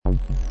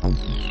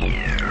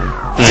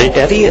The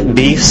Eddie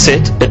B.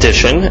 Sit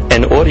edition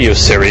and audio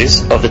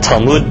series of the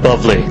Talmud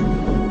Bavli.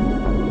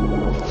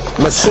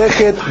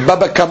 Masechet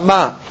Baba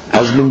Kamma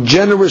has been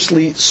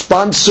generously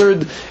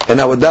sponsored in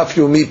our Daf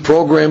Yomi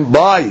program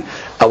by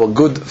our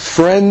good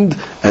friend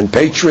and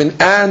patron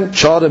and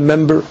charter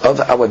member of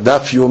our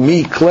Daf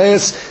Yomi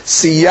class,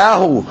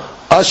 Siyahu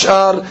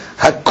Ashar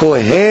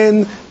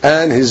HaKohen,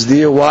 and his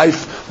dear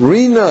wife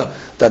Rina,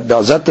 that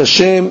B'ezrat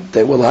Hashem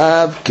they will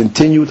have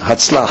continued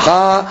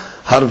Hatzlacha,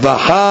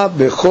 Harvaha,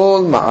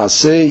 Bechol,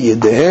 Ma'aseh,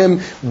 Yedehem,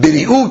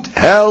 Biriut,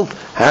 health,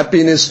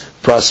 happiness,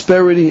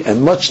 prosperity,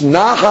 and much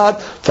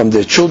Nahat from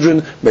their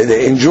children. May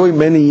they enjoy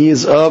many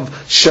years of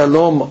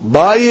Shalom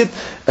Bayit,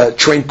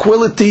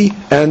 tranquility,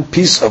 and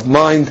peace of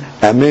mind.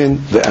 Amen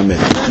ve'amen.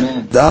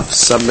 Daf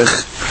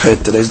Samech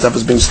Het. Today's daf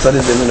is being studied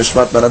in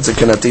Nishmat Barat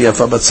Zekenati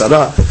Yafa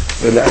Batzara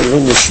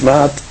ve'le'ayun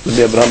Nishmat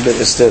ve'Abraham ben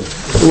Esther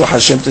Ruach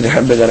Hashem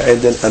Tinihem be'Gan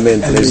Eden.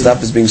 Amen. Today's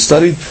daf is being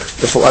studied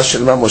Refuah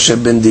Shel Imam Moshe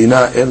ben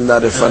Dina Inna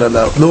Refana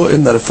Lo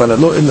Inna Refana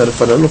Lo Inna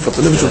Refana Lo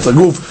Fatalev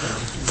Shotaguf.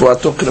 We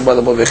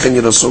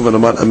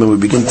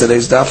begin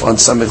today's daf on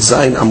Samech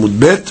Zayin Amud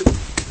Bet,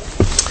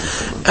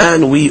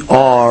 and we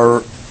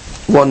are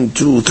 1,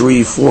 2,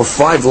 3, 4,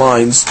 5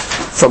 lines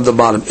from the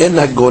bottom. Okay,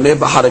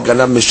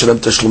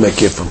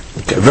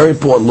 very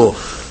important law.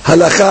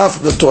 Halakha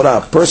from the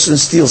Torah: person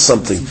steals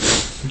something,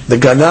 the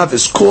ganav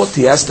is caught,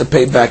 he has to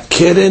pay back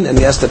keren and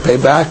he has to pay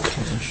back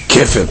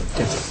kefir.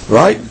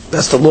 Right?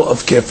 That's the law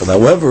of kefir.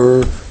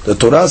 However, the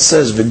Torah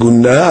says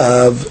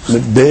v'gunav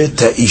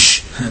mebet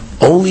ish.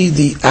 Only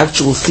the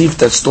actual thief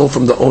that stole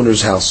from the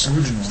owner's house.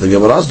 So the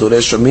Gemara's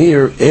doresh from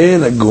here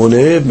in a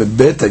gonev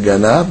mebet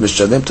ganav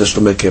mishalem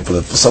tashlumei kefir.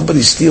 If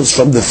somebody steals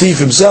from the thief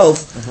himself,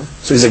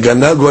 so he's a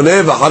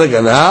gonev v'hara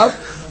ganav,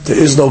 there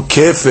is no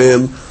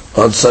kefir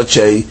on such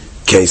a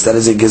case. That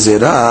is a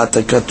gezerat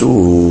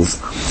katuv.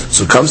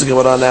 So comes the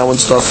Gemara now and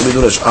starts to be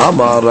doresh.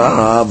 Amar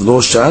Rav lo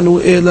shanu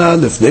ela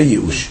lifnei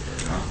yush.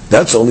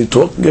 That's only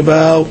talking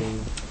about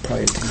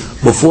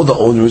before the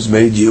owner is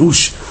made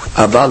Yush.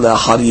 Aval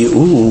la'achar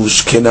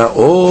Yush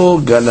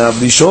kena'o ganav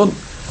rishon.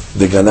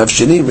 The ganav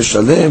sheni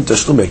mishalem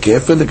tashlum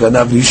kefil the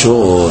ganav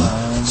rishon.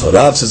 So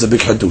Rav says a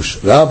big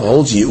hadush. Rav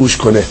holds Yush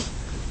koneh.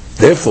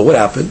 Therefore, what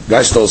happened?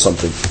 Guy stole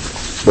something.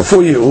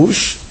 Before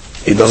Yush,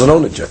 he doesn't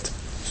own it yet.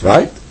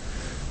 Right?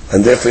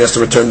 And therefore he has to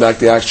return back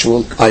the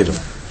actual item.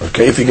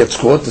 Okay? If he gets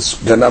caught, this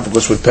ganav of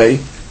course would pay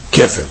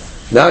kefil.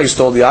 Now he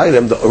stole the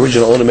item, the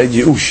original owner made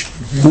Yush.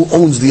 Who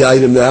owns the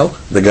item now?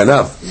 The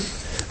ganav.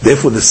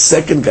 Therefore, the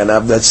second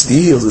ganav that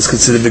steals is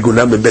considered the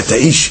gunav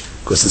mebetaish,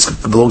 because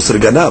it belongs to the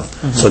ganav.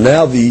 So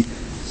now the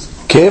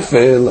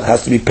kefil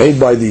has to be paid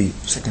by the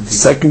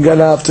second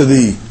ganav to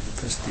the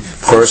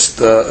first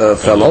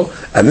fellow,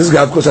 and this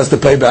guy, of course, has to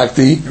pay back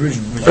the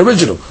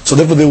original. So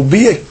therefore, there will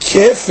be a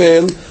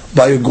kefil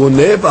by a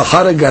gonev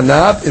achar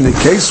ganav in the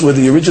case where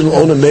the original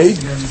owner made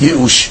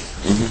Yush.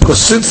 Because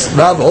since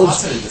Rav holds,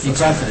 since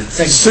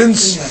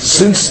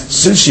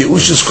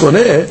Yush is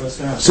koneh,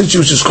 so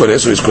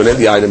he's koneh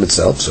the item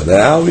itself. So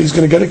now he's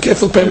going to get a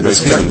kefil payment.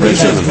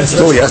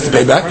 So he has to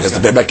pay back. He has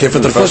to pay back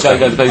kefil to the first guy.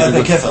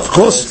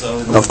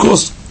 Of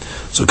course.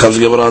 So comes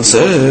the Gemara and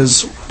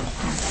says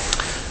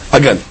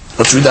again.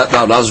 Let's read that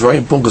now. That is very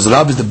important because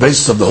Rav is the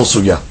basis of the whole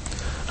sugya.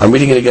 I'm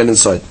reading it again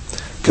inside.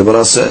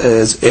 Gemara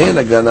says, "En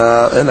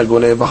agana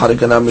v'har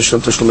gana mishlam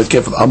tashlum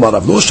kefil amar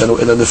Rav lo shanu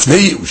ela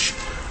lifnei Yush."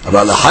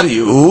 אבל אחר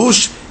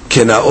ייאוש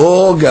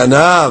כנאו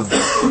גנב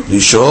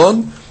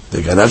ראשון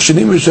וגנב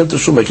שני משלם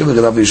תשלום כפל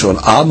לגנב ראשון.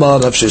 אמר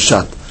רב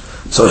ששת.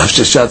 So Rav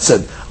Sheshat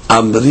said,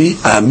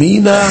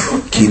 Amina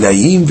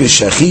kinayim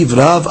v'shachiv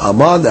Rav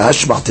amar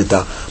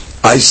lehashmachtita.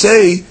 I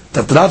say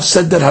that Rav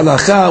said that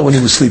halakha when he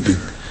was sleeping,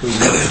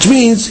 which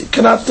means it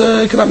cannot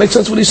make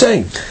sense what he's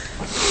saying.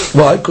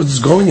 Why? Because it's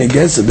going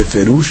against the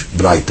beferush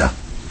braita.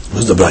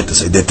 What does the braita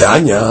say?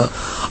 Detanya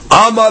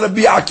Amar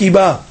Rabbi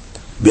Akiva.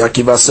 Rabbi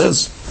Akiva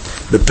says,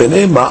 what's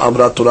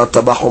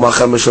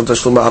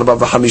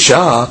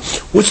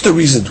the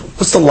reason?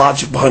 What's the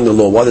logic behind the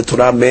law? Why the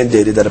Torah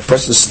mandated that a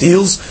person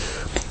steals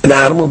an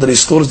animal that he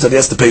slaughters that he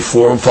has to pay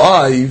 4 and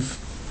 5?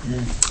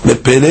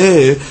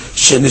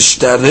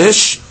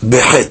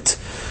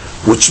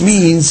 Which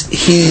means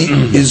he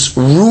is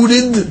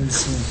rooted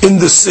in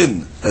the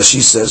sin. As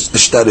she says,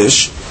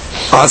 nishtarish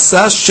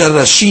asa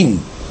sharashin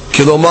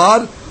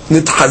kilomar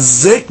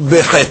nitchazek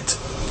behet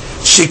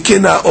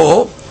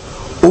shekinao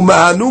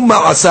umahanu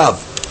ma'asav,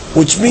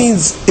 which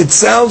means it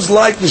sounds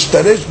like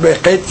nishtaresh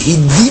behet, he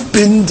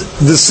deepened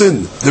the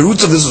sin. The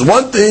roots of this is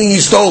one thing, he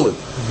stole it,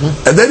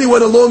 and then he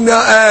went along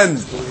now and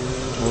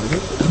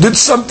did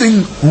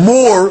something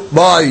more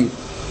by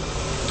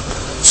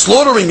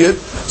slaughtering it.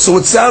 So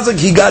it sounds like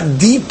he got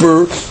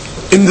deeper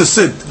in the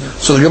sin.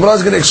 So the Gemara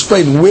is going to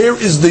explain where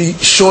is the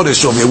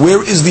shoresh over here,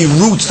 where is the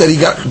roots that he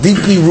got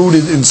deeply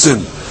rooted in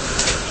sin.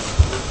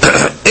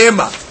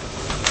 Ema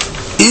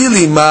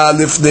ilima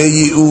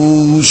lifnei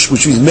Yush,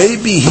 which means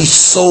maybe he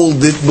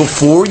sold it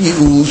before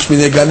Yush,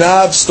 meaning a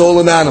ganav stole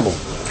an animal.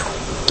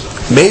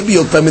 Maybe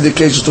you'll tell me the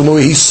case to where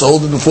he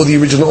sold it before the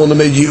original owner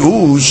made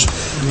Yush.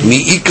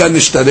 Mi'ika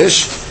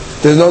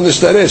nishtaresh. There's no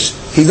nishtaresh.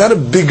 He's not a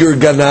bigger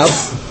ganav.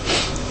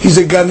 He's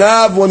a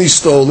ganav when he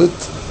stole it.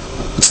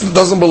 It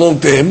doesn't belong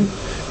to him.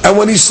 And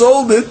when he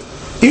sold it,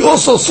 he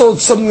also sold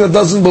something that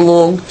doesn't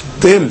belong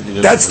to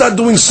him. That's not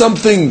doing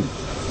something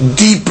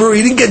deeper.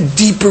 He didn't get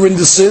deeper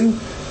into sin.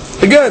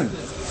 Again,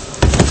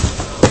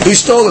 he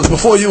stole it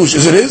before Yush.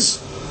 Is it his?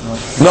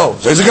 No.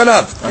 So he's a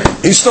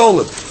ganav. He stole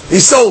it. He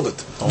sold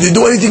it. Did he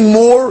do anything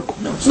more?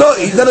 No.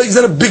 He's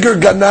not a bigger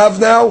ganav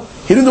now.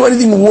 He didn't do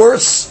anything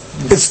worse.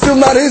 It's still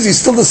not his. He's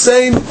still the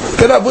same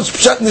ganav. What's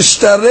pshat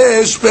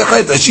nishtaresh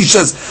bechet? She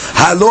says,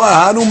 "Halo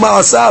ahanu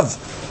ma'asav."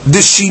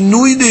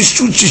 Deshinui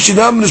deshut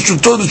shishinam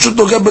neshuto deshut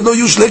toga beno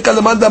yush leka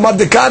lemanda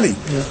mardekani.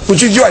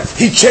 Which is right.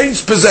 He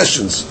changed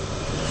possessions.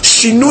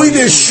 Shinui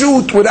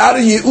deshut without a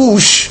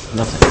yeush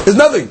is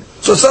nothing.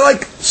 So it's not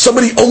like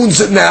somebody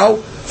owns it now.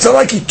 It's not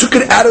like he took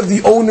it out of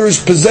the owner's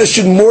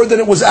possession more than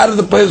it was out of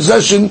the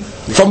possession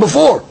from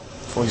before.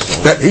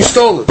 That he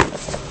stole it.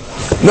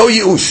 No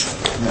yeush.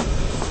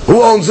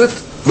 Who owns it?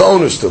 The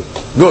owner still.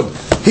 Good.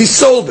 He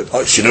sold it.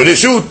 Shinui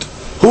deshut.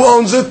 Who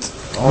owns it?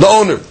 The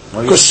owner.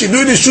 Because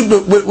shinui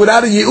deshut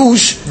without a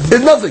yeush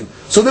is nothing.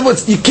 So therefore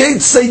you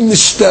can't say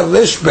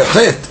nishtaresh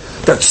bechet.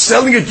 That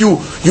selling it, you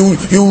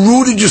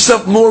rooted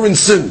yourself more in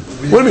sin.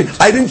 What do you mean?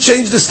 I didn't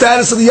change the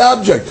status of the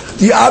object.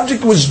 The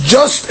object was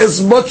just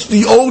as much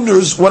the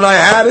owner's when I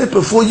had it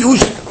before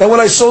Yush, and when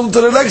I sold it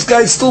to the next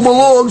guy, it still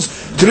belongs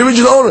to the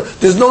original owner.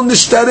 There's no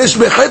nishtaresh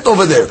bechet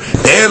over there.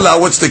 Ela,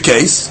 what's the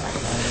case?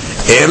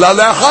 Ela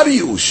la'achar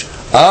Yush.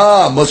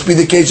 Must be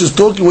the case just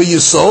talking where you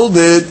sold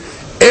it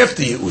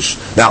after Yush.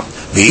 Now,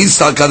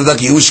 v'yistal kadadak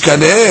Yush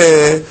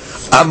kaneh,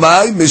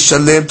 amai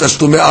mishalem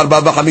tashtumei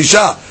 4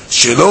 ו-5.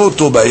 Shelo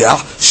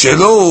tobayach,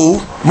 shelo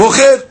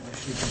mocher.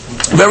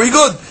 Very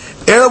good.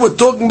 And we're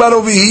talking about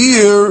over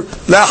here,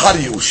 la'achar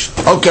yush.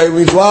 Okay,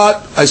 means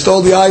what? I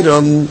stole the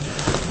item.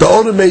 The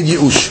owner made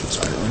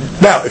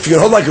yush. Now, if you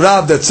can hold like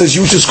Rav that says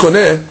yush is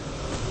koneh,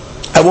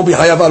 I won't be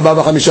hayav 4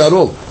 ו-5 at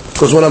all.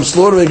 Because when I'm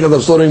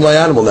slaughtering my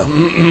animal now.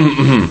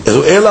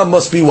 So Ela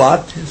must be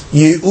what?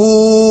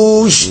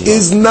 Yush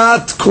is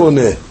not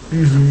koneh.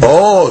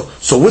 Oh,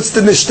 so what's the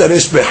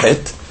nishtaresh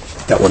bechet?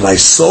 That when I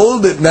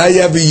sold it, now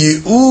you have a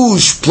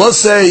yeush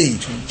plus a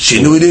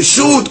shinui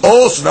deshut.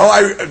 Oh, so now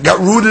I got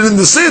rooted in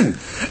the sin.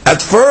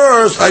 At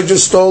first, I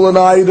just stole an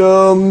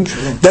item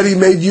that he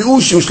made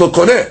yeush lo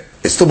koneh.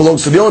 It still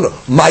belongs to the owner.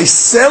 My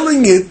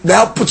selling it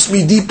now puts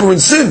me deeper in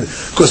sin,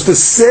 because the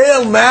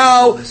sale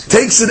now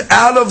takes it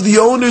out of the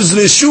owner's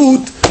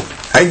reshut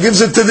and gives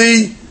it to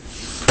the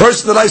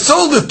person that I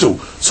sold it to.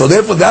 So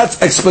therefore,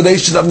 that's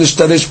explanation of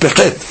nishtaresh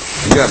bechet.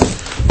 Again,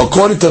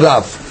 according to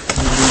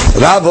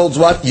Rav holds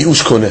what?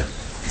 Yush koneh.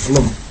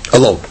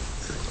 Alone.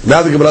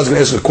 Now the Gemara is going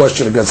to ask a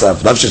question against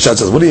Rav. Rav Sheshat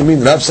says, what do you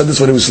mean? Rav said this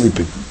when he was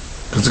sleeping.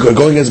 Because it's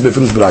going against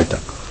Befirush Braita.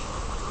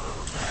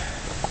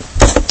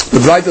 The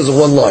Braita is a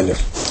one-liner.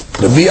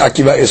 The Rabbi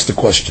Akiva asked the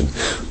question.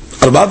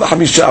 4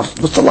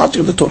 ו-5. What's the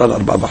logic of the Torah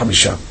on 4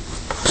 ו-5?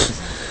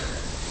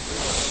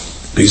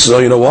 He says, oh,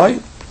 you know why?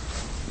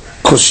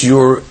 Because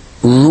you're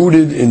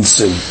rooted in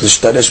sin.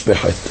 Nishtaresh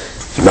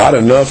bechet. Not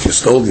enough, you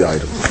stole the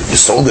item. You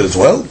sold it as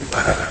well?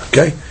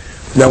 Okay?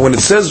 Now when it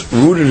says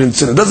rooted in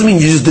sin, it doesn't mean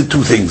you just did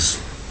two things.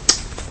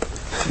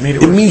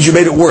 It means you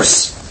made it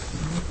worse.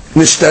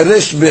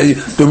 Nishtaresh,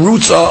 the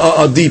roots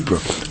are deeper.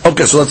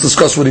 Okay, so let's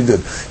discuss what he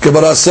did.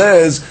 Gemara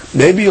says,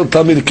 maybe you'll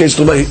tell me the case,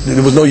 there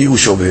was no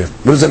Yush over here.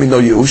 What does that mean, no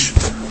Yush?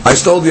 I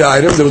stole the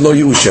item, there was no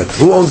Yush yet.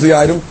 Who owns the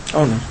item?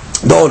 Owner.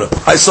 The owner.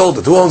 I sold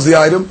it. Who owns the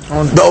item?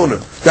 Owner. The owner.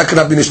 That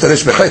cannot be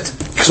nishtaresh bechet.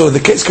 So the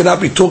case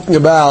cannot be talking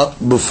about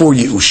before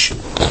Yush.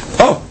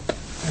 Oh,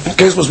 the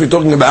case must be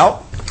talking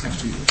about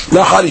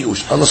la'achar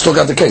yush. Let's talk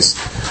out the case.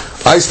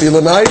 I steal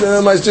an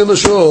item, I steal a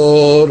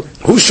shor.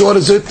 Whose shor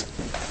is it?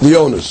 The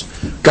owner's.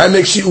 Guy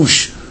makes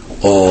yush.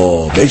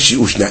 Oh, makes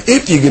yush. Now,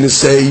 if you're going to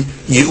say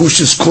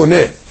yush is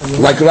koneh,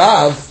 like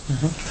Rav,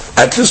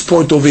 at this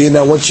point over here,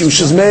 now once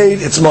yush is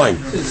made, it's mine.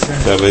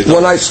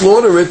 When I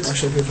slaughter it,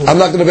 I'm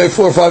not going to pay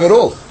 4 or 5 at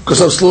all, because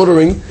I'm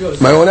slaughtering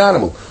my own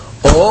animal.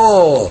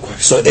 Oh,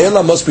 so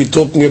Ela must be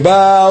talking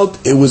about,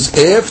 it was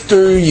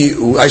after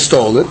I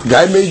stole it,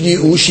 guy made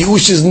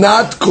Yush is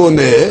not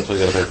koneh.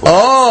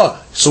 Oh,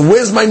 so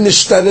where's my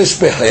nishtaresh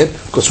bechet?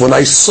 Because when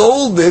I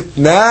sold it,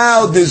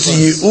 now there's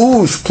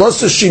Yush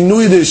plus a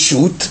shinui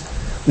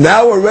deshut.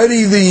 Now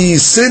already the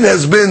sin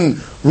has been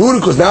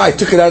rooted, because now I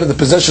took it out of the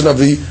possession of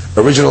the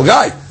original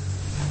guy.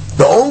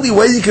 The only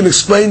way you can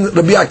explain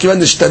Rabbi Akiva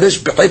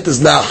nishtaresh bechet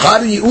is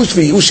la'achar Yush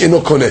v'Yush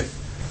eno koneh.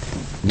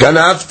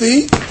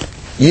 Ganavti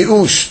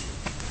Yush.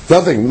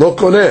 Nothing. No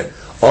koneh.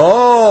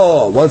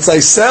 Oh, once I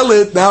sell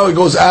it, now it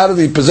goes out of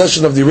the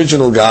possession of the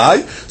original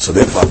guy. So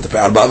therefore, I have to pay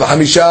 4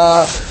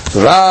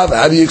 ו-5. Rav,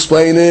 how do you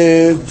explain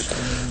it?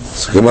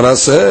 So Gemara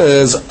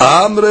says,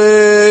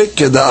 Amre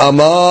keda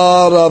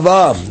amar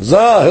Rava.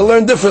 He'll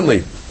learn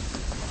differently.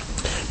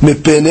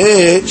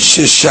 Mipene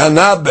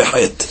sheshana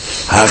bechet.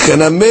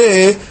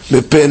 Hachename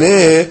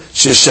mipene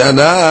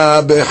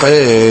sheshana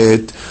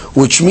bechet.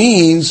 Which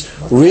means,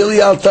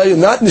 really, I'll tell you,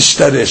 not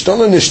nishtaresh. Don't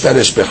learn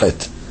nishtaresh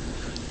bechet.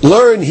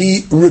 learn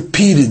he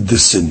repeated the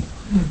sin.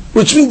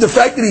 Which means the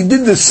fact that he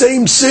did the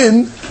same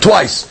sin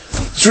twice.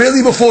 It's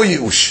really before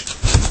Yush.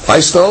 I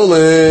stole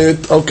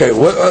it. Okay,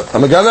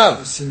 I'm a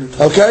ganav.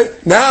 Okay,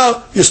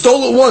 now you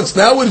stole it once.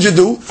 Now what did you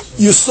do?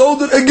 You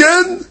sold it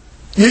again.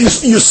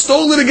 You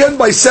stole it again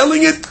by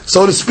selling it,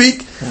 so to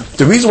speak.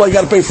 The reason why you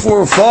got to pay 4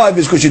 or 5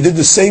 is because you did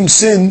the same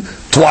sin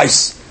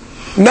twice.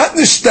 Not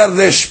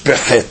nishtaresh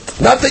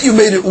behet. Not that you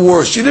made it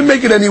worse. You didn't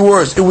make it any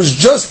worse. It was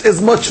just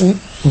as much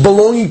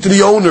belonging to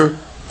the owner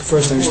The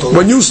first time you stole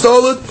when you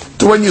stole it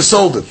to when you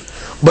sold it.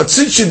 But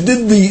since you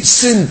did the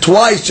sin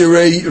twice, you're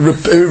a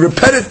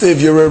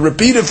repetitive, you're a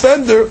repeat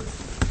offender.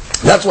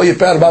 That's why you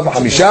pay Bava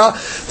Hamisha.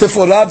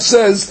 Therefore, Rab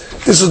says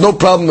this is no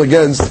problem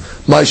against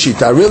my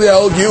shita. Really, I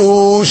hold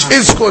Yush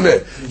is koneh.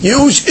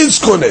 Yush is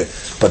koneh.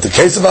 But the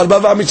case of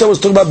Bava Hamisha was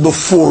talking about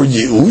before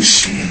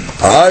Yush.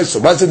 Alright, so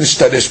what's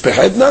nishtaresh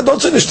behet? No,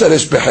 don't say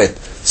nishtaresh behet.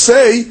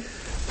 Say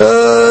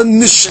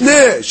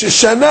nishne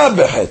sheshana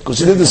behet, because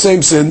he did the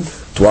same sin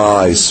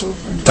twice.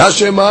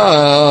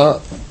 Tashema.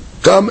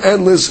 Come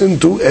and listen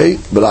to a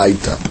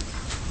braita.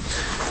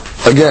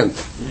 Again,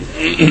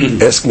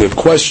 asking a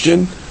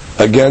question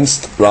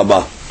against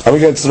Rabbah. I'm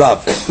against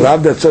Rab.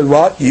 Rab that said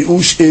what?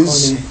 Yush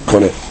is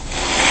koneh.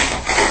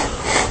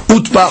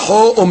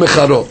 Utbaho or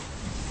mecharo.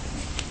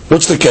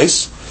 What's the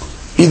case?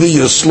 Either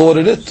you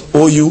slaughtered it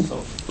or you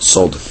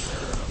sold it.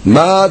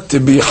 Ma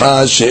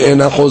tibiha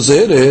she'ena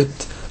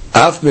chozeret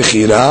af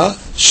mechira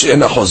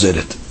she'ena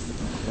chozeret.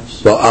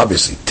 Well,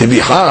 obviously,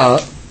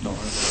 tibiha,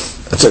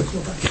 that's it.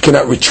 You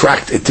cannot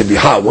retract it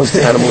tibiha. Once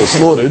the animal is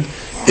slaughtered,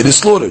 it is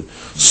slaughtered.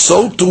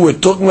 So too, we're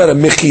talking about a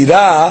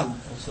mechira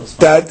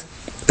that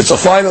it's a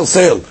final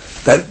sale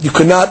that you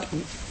cannot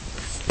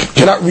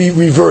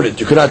revert it.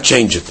 You cannot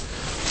change it.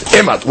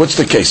 Emat, what's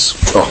the case?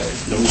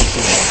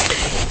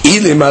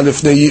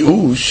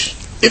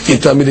 If you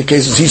tell me the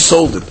case is he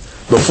sold it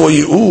before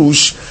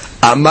Yush,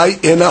 amai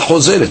ena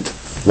chozeret.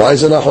 Why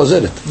is it not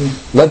chozeret?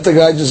 Let the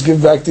guy just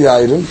give back the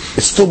item.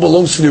 It still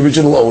belongs to the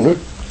original owner.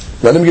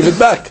 Let him give it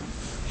back.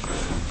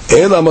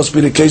 Ela must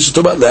be the case to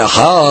talk about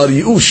le'achar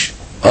Yush.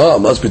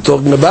 Must be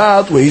talking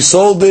about where he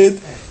sold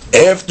it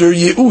after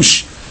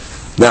Yush.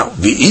 Now,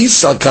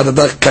 v'isal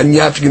kadadach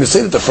kanyaf, you're going to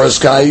say that the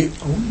first guy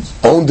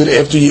owned it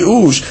after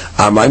Yush.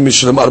 Amai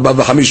mishlam arba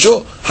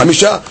v'chamisha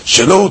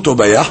shelo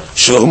tobayach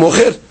shelo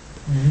mocher.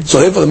 So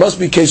therefore, there must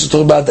be cases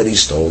talking about that he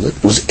stole it.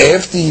 It was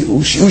after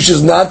Yush. Yush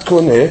is not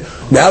koneh.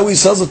 Now he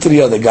sells it to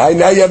the other guy.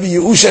 Now you have a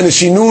Yush and a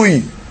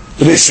shinui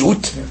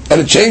reshut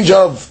and a change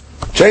of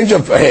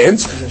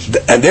hands,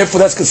 and therefore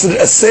that's considered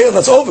a sale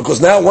that's over, because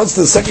now once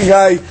the second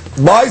guy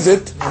buys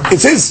it,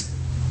 it's his.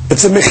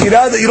 It's a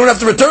mechira that you don't have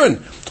to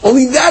return.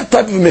 Only that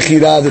type of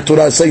mechira the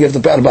Torah says you have to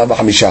pay Bava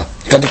Hamisha.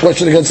 Got the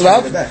question against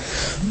Rav?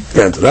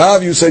 Against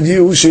Rav, you said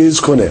Yush is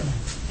koneh.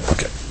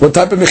 Okay. What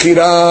type of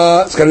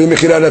mechira? It's got to be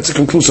mechira that's a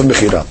conclusive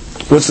mechira.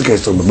 What's the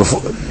case?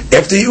 Before,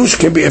 after Yush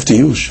can't be after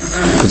Yush,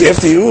 because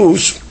after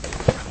Yush,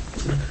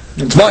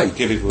 it's mine.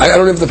 I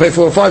don't have to pay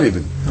 4 or 5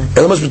 even. And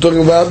I must be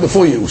talking about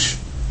before Yush.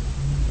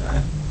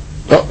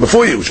 Oh,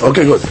 before Yush.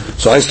 Okay, good.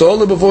 So I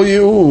stole it before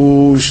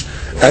Yush,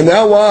 and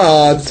now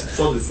what?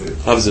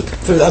 opposite.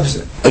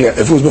 Okay,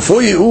 if it was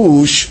before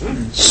Yush,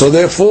 so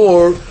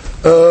therefore,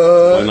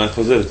 why not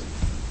chozeret?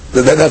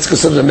 That's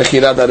considered a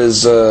mechira that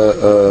is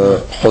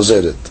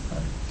chozeret.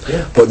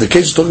 Yeah. But the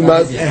case is talking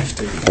about.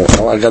 After.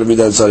 I got to read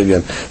that inside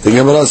again. The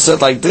Gemara said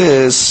like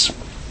this: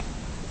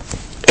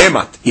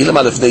 Emat ilam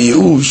alefnei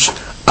Yush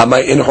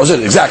amay in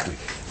chozeret. Exactly.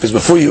 If it's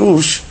before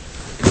Yush,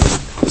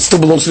 it still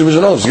belongs to the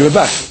original owners. Give it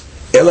back.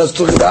 Ela is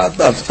talking about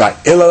right.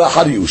 Ela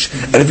lahar Yush.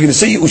 And if you're going to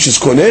say Yush is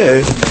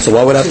koneh, so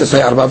why would I have to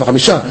pay arba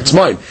v'chamisha? It's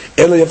mine.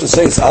 Ela you have to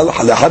say it's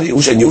lahar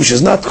Yush, and Yush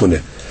is not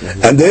koneh.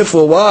 And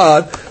therefore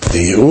what?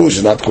 The Yush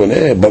is not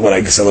koneh. But when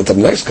I sell it to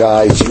the next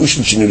guy, it's Yush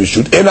and Shinu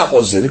Rishut. Ena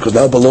chozeret, because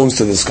now it belongs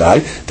to this guy.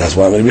 That's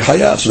why I'm going to be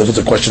chayav. So that's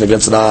a question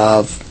against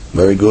Rav.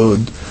 Very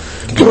good.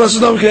 Gemara says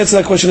now we can answer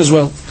that question as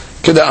well.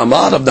 Keda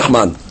Amar Rav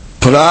Nachman.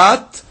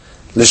 Prat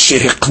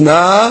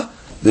l'shehikna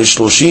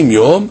l'shloshim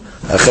yom.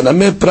 That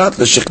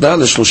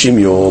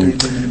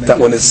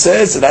when it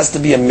says it has to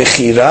be a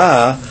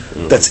mechira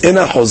that's in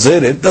a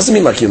chozeret, doesn't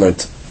mean like he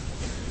learned.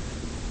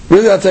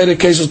 Really, I'll tell you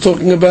the case is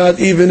talking about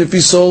even if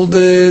he sold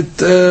it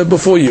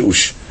before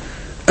Yush.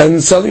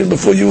 And selling it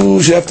before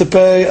Yush, you have to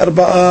pay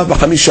arba'a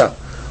b'chamisha.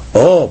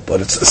 Oh,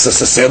 but it's a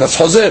sale that's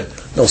chozer.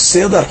 No,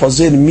 sale that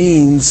chozer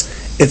means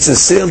it's a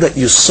sale that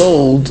you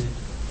sold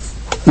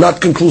not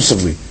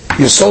conclusively.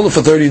 You sold it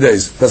for 30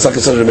 days. That's not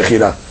considered a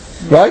mechira.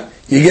 Right?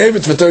 You gave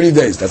it for 30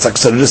 days. That's not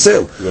considered a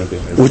sale.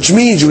 Which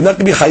means you're not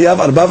going to be chayav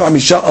arba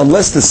v'chamisha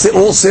unless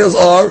all sales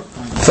are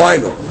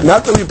final.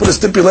 Not that you put a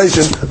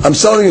stipulation, I'm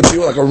selling it to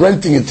you, like I'm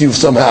renting it to you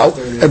somehow,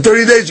 and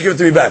 30 days you give it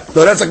to me back.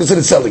 No, that's not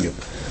considered selling it.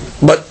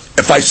 But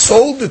if I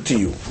sold it to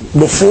you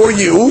before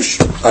Yush,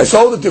 I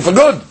sold it to you for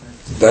good,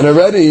 then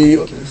already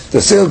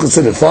the sale is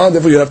considered fine,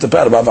 therefore you have to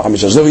pay Rav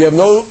Hamisha. So we have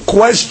no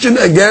question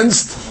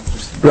against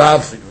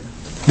Rav.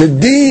 The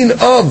deen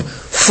of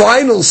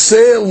final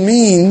sale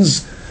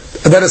means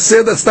that a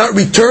sale that's not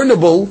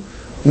returnable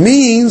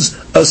means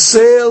a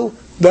sale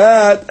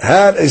that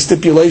had a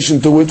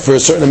stipulation to it for a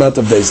certain amount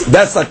of days.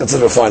 That's not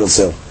considered a final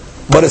sale.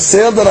 But a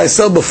sale that I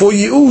sell before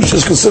Yi'ush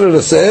is considered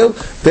a sale,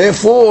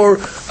 therefore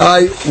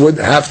I would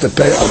have to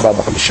pay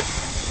Arba B'Chamisha.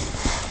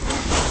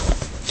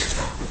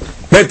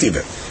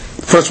 Metive.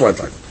 First one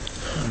time.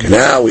 Okay,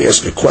 now we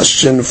ask a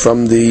question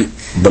from the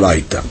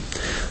Braita.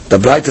 The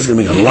Braita is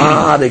going to make a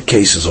lot of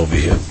cases over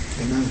here.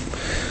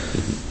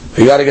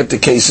 You got to get the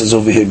cases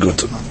over here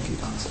good.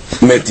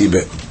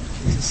 Metive.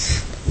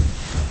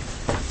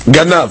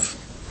 Ganav.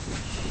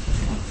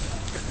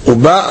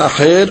 Uba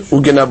Acher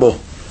Ugenabo.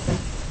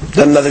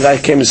 Then another guy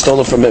came and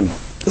stole it from him.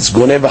 It's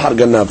Goneh Bahar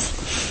Ganav.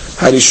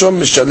 Harishon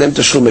Mishalem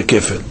Tashlum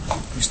Kefel.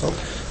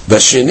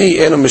 Vasheni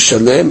Eno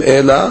Mishalem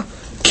Ela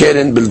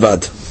Keren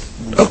Bilvad.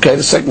 Okay,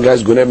 the second guy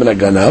is Goneh Ben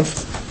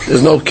Ganav.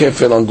 There's no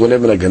Kefel on Goneh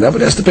Ben Ganav,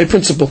 but he has to pay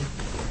principal.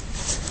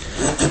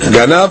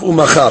 Ganav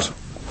Umachar.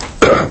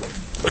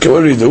 Okay,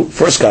 what did he do?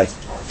 First guy,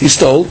 he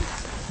stole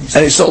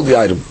and he sold the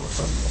item.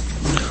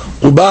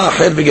 Uba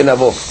Acher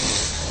V'Genavo.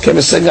 Came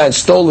a second guy and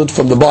stole it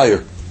from the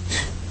buyer.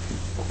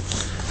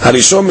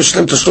 Harishon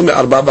Mishlem Tashlum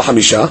Arba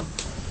B'Chamisha.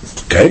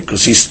 Okay,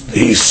 because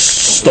he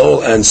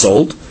stole and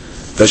sold.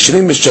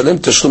 Vasheni Mishalem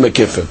Tashlum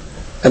Kefel.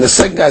 And the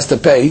second guy has to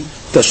pay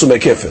Tashlum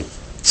Kefel.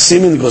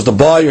 Seemingly because the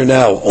buyer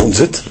now owns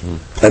it,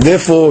 and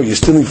therefore you're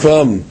stealing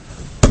from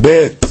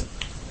Bet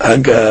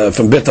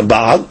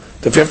Baal,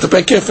 therefore you have to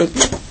pay Kefel.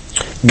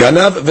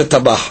 Ganav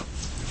V'Tabach.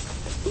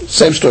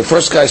 Same story.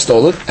 First guy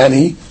stole it and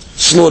he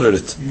slaughtered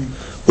it.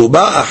 Uba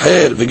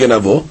Acher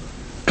V'Genavo.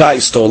 Guy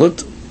stole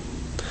it.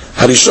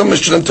 Harishon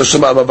Mishalem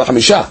Tashlum Arba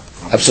B'Chamisha.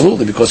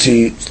 Absolutely, because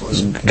he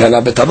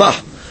Ganav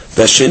V'Tabach.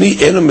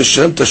 V'Sheni Eno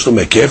Mishalem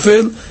Tashlum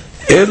Kefel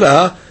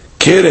Ela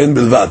Keren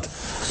Bilvad.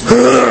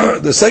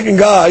 The second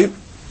guy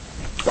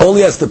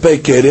only has to pay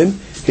Keren.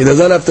 He does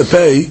not have to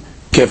pay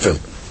Kefel.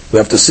 We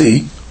have to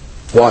see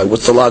why.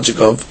 What's the logic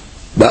of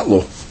that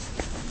law?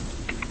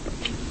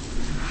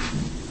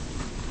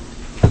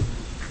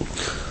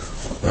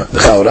 The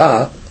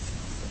Chaura,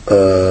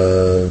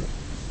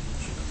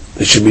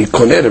 it should be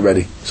Koned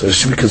already, so it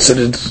should be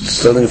considered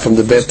stealing from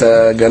the Bet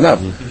Ganav.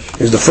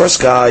 The first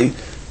guy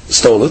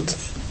stole it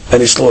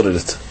and he slaughtered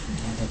it.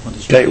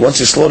 Okay, once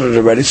he slaughtered it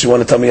already, so you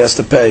want to tell me he has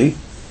to pay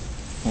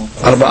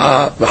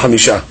Arba'a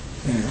B'Chamisha.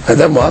 And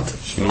then what?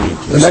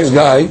 The next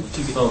guy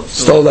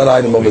stole that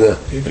item over there.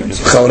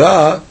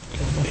 Chaura,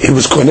 he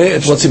was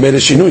Koned once he made a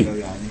Shinui.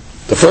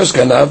 The first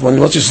Ganav,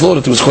 once he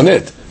slaughtered it, was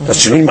Koned.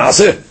 That's Shinui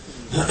Ma'aseh.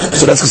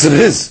 So that's considered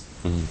his.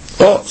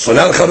 Oh, so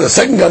now the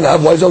second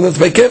Ganav, why does he only have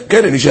to pay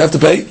Keren? He should have to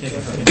pay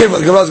Keren.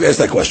 The Gemara is going to ask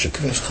that question.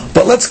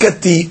 But let's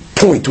get the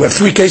point. We have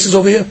three cases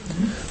over here.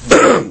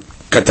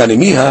 Katani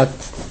Miha,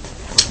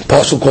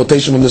 partial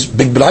quotation from this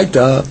big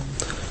Braita,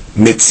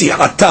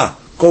 Metzi'ata.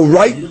 Go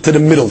right to the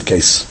middle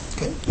case.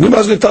 Gemara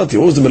is going to tell you,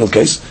 what was the middle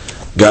case?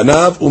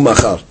 Ganav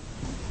Umachar.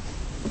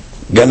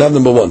 Ganav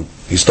number one.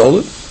 He stole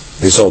it,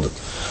 he sold it.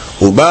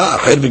 Uba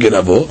Acher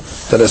V'Genavo.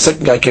 Then the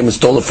second guy came and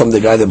stole it from the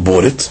guy that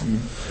bought it.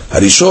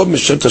 Harishon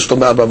Mishalem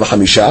Tashlum Arba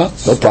B'Chamisha.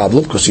 No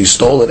problem, because he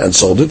stole it and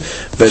sold it.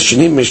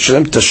 V'Sheni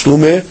Mishalem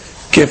Tashlum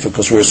Kefel.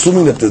 Because we're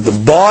assuming that the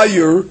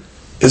buyer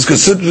is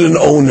considered an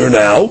owner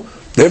now.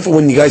 Therefore,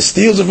 when the guy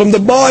steals it from the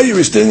buyer,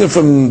 he's stealing it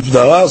from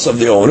the house of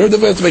the owner.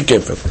 Therefore, he has to pay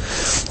Kefel.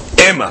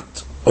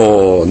 Emat.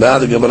 Oh, now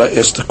the Gemara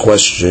asked the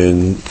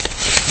question: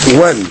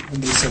 when?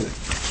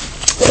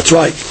 That's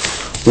right.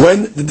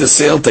 When did the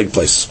sale take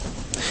place?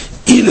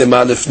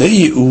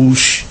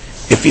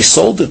 If he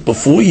sold it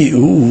before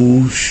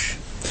Yi'ush,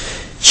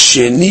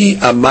 Sheni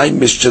Amay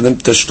Mishalem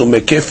Tashlum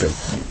Kefel.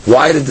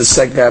 Why did the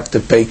second guy have to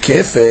pay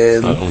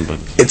Kefel?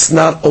 It's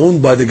not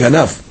owned by the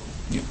Ganav.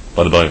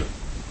 By the buyer.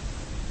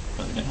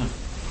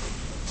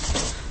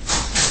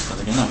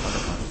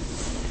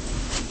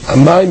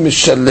 Amay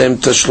Mishalem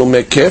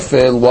Tashlum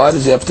Kefel. Why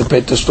does he have to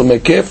pay Tashlum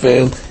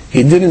Kefel?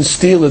 He didn't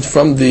steal it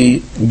from the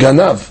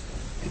Ganav,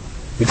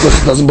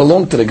 because it doesn't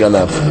belong to the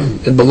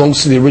Ganav. It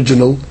belongs to the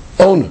original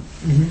owner.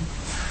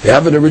 They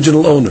have an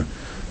original owner.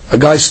 A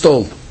guy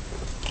stole,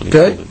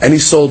 okay, and he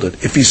sold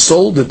it. If he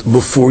sold it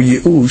before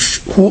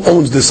Yi'ush, who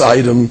owns this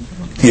item?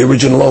 The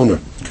original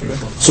owner.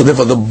 So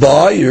therefore, the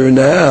buyer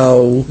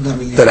now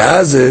that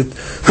has it,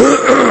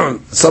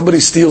 somebody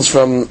steals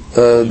from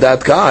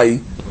that guy.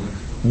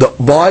 The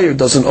buyer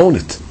doesn't own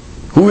it.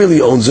 Who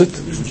really owns it?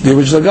 The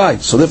original guy.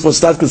 So therefore,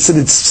 it's not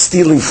considered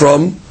stealing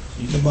from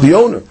the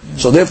owner.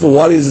 So therefore,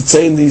 why does it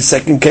say in the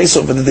second case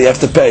over that they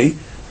have to pay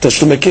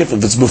Tashlum Kefel?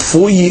 If it's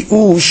before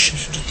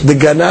Yi'ush, the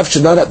Ganav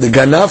should not have. The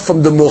Ganav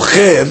from the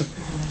Mocher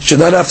should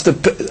not have to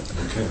pay.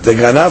 The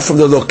Ganav from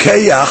the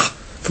Lokeach,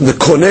 from the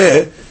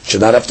Koneh,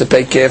 should not have to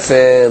pay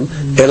Kefel.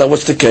 Ela,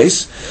 what's the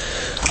case?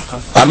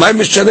 Amay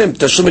Mishalem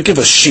Tashlum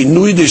Kefel.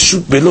 Shinui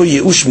Deshut Belo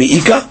Yi'ush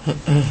Mi'ika.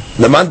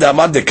 Naman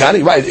De'amad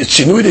Dekani. Right, it's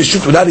Shinui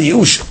Deshut without a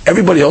Yi'ush.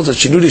 Everybody else that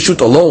Shinui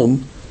Deshut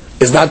alone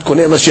is not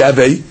Koneh unless you have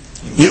a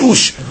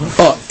Yi'ush.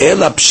 Oh,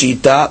 Ela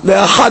Pshita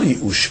Le'achar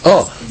Yi'ush.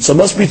 Oh, so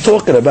must be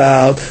talking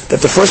about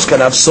that the first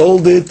Ganav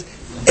sold it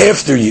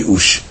after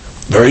Yi'ush.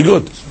 Very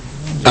good.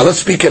 Now let's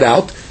speak it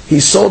out. He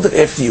sold it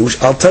after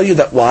Yi'ush. I'll tell you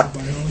that what?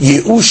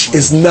 Yi'ush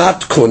is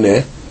not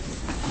Koneh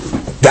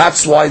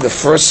That's why the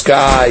first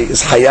guy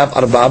is Hayav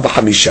Arba'a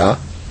B'Hamisha,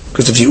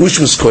 because if Yush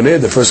was Koneh,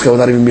 the first guy would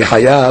not even be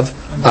Hayav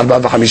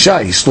Arba'a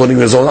B'Hamisha. He's slaughtering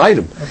his own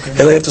item. And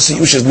they have to say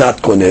Yush is not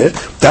Koneh.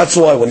 That's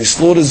why when he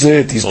slaughters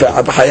it, he's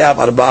Hayav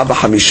Arba'a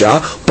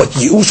B'Hamisha, but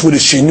Yush with a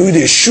Shinui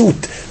de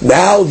shoot.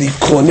 Now the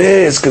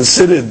Koneh is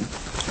considered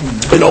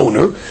an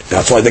owner.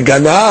 That's why the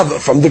Ganav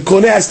from the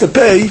Koneh has to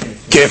pay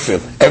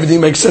Kefil. Everything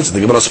makes sense. The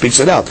Gemara speaks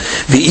it out.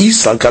 The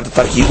Isal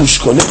Katatar Yush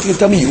Koneh. You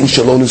tell me Yush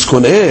alone is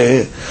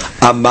Koneh.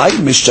 Amai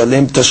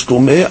Mishalem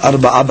Tashkumeh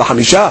Arba'a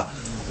B'Hamisha.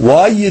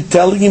 Why are you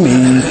telling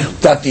me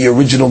that the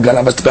original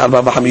Ganav has to pay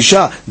Arba'a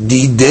B'Hamisha?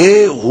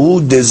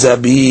 Didehu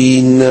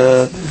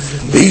Dezabin.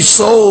 He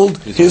sold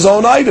his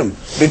own item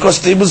because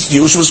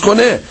Yush was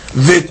Koneh.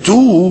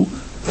 Vetu.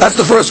 That's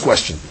the first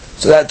question.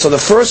 So the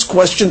first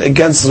question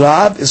against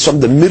Rab is from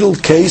the middle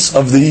case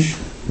of the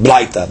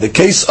Braita. The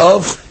case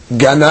of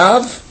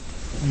Ganav,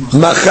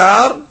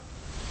 Machar,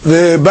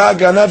 Ba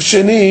Ganav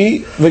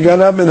Sheni,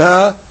 Ganav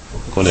Minha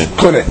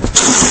Koneh.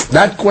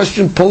 That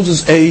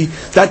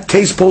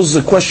case poses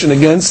a question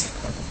against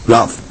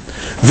Rab.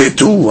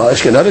 Vetu,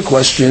 ask another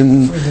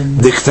question.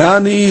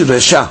 Diktani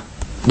Resha.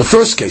 The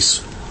first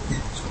case.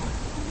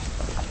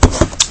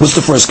 What's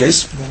the first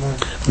case?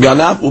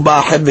 Ganav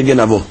Uba Ahed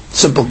Vegenavo.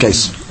 Simple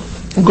case.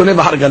 Koneh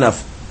Bahar Ganav.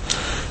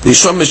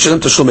 Rishon Meshalem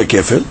Tashlum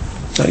Kefil.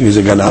 He's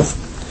a Ganav.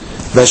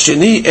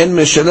 Vashini En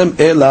Meshalem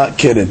Ela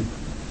Keren.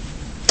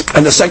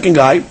 And the second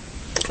guy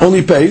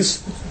only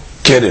pays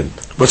Keren.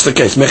 What's the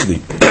case? Mechdi.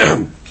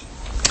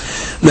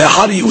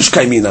 Le'ahar Yush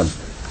Kaiminan.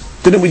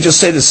 Didn't we just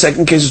say the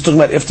second case is talking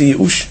about after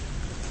Yush?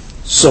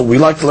 So we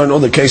like to learn all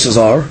the cases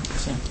are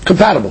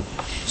compatible.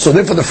 So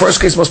therefore the first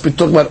case must be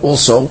talking about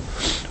also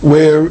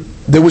where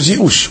there was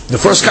Yush. The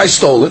first guy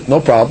stole it, no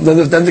problem.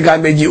 Then the guy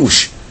made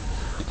Yush.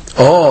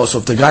 Oh, so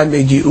if the guy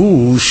made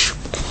Yush,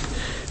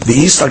 the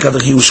Isla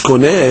Kadach Yush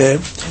Koneh,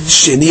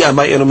 Sheni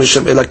Amai Eno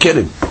Meshem Ela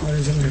Keren.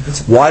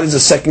 Why does the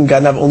second guy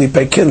not only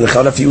pay Keren? The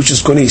Chadaf Yush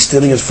is Koneh, he's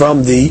stealing it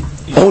from the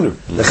owner.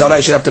 The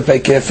Chadaf should have to pay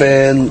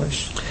Kefel.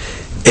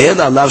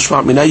 Ela Lav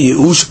Shmar Mina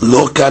Yush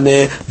Lo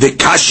Kaneh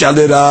V'Kasha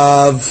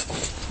L'Rav.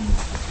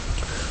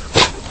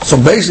 So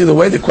basically the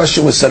way the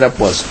question was set up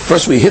was,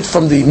 first we hit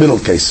from the middle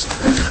case.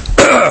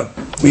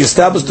 We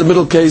established the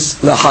middle case,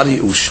 Lahar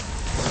Yush.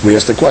 We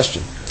asked the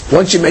question.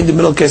 Once you made the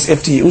middle case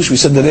after Yush, we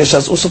said the Resha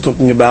is also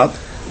talking about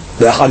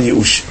the Lahar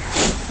Yush.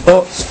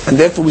 Oh, and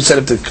therefore we said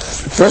if the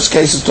first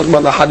case is talking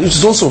about Lahar Yush,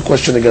 is also a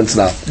question against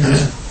that.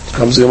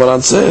 Comes the Gemara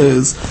and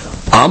says,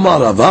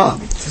 Amar Rava,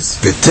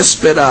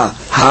 V'tispera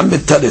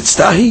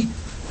ha-mitaretztahi?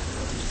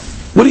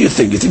 What do you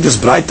think? You think this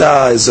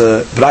Braita is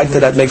a Braita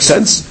that makes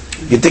sense?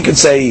 You think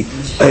it's a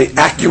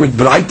accurate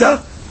Braita?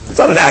 It's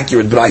not an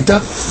accurate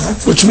Braita,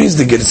 which means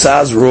the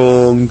Gitzah is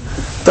wrong.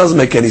 Doesn't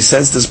make any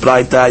sense, this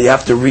Braita. You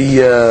have to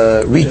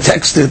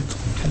retext it.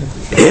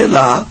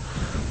 Ela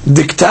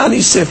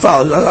diktani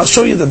sefa. I'll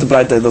show you that the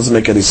Braita doesn't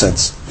make any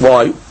sense.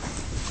 Why?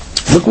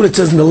 Look what it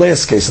says in the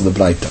last case of the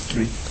Braita.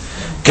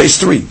 Case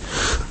 3.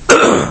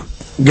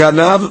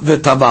 Ganav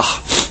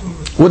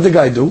v'tabach. What did the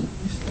guy do?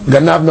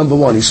 Ganav number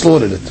 1, he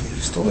slaughtered it.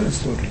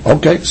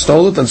 Okay,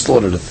 stole it and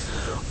slaughtered it.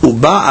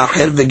 Uba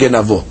acher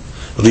v'genavo.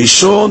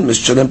 Rishon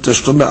mishalem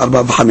tashlum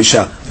me'arba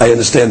v'hamisha. I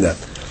understand that.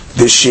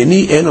 The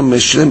sheni eno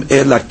mishalem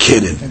ela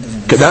keren.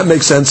 Can that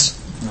make sense?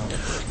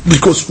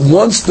 Because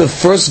once the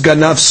first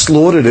ganav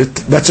slaughtered it,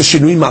 that's a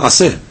shinui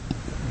ma'aseh.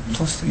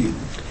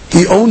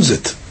 He owns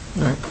it.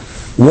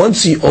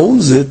 Once he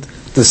owns it,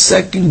 the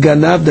second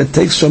ganav that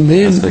takes from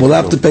him will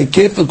have to pay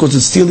kefil because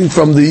it's stealing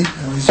from the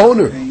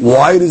owner.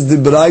 Why does the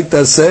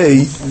Braita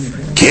say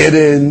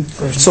keren?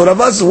 So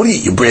Rava says, what are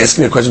you're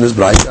asking me a question, this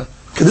Braita?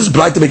 Can this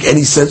Braita make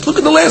any sense? Look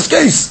at the last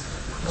case.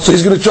 So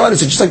he's going to try to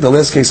say, just like the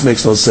last case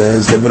makes no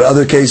sense, but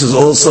other cases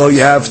also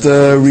you have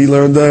to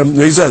relearn them.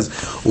 He says,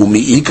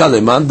 Umi'ika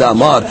leman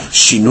da'amar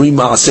shinui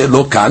ma'aseh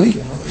lo kani?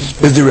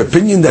 Is there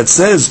opinion that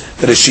says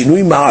that a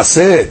shinui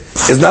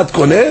ma'aseh is not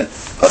koneh?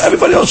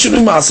 Everybody else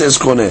shinui ma'aseh is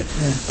koneh.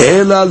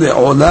 Ela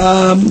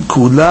le'olam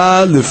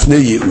kula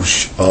lifnei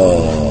yush.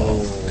 Oh.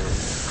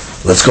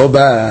 Let's go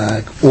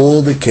back.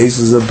 All the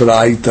cases of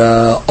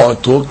Braita are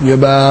talking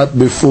about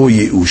before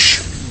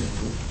Yush.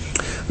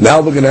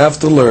 Now we're going to have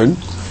to learn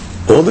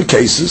all the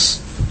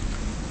cases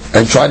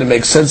and try to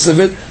make sense of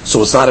it,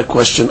 so it's not a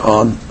question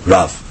on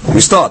Rav.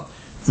 We start.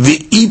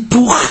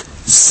 V'ipuch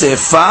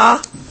sefa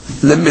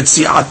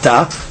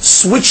lemetziata.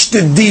 Switch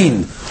the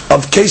deen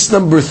of case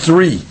number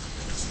 3.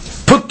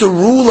 Put the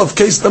rule of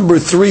case number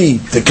 3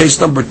 to case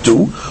number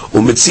 2.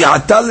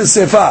 Umetziata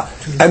lesefa.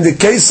 And the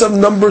case of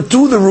number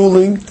 2, the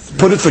ruling,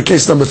 put it for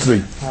case number 3.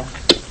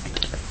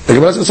 The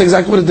Gemara is going to say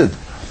exactly what it did,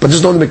 but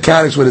just know the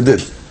mechanics what it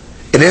did.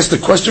 It asked the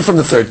question from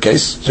the third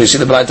case, so you see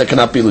the Braita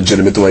cannot be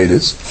legitimate the way it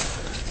is.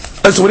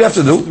 And so what do you have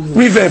to do?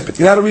 Revamp it.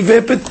 You know how to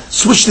revamp it?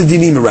 Switch the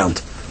dinim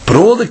around. Put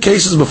all the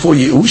cases before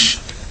Yush,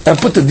 and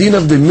put the din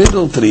of the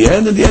middle to the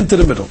end, and the end to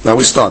the middle. Now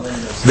we start.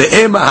 The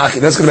Ema Hachi,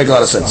 that's going to make a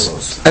lot of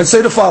sense. And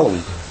say the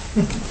following.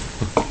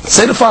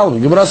 Say the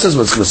following. Gemara says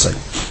what it's going to say.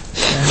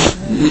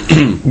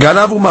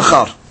 Ganavu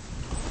Machar.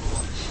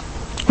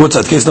 What's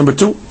that? Case number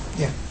 2?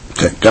 Yeah.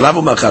 Okay.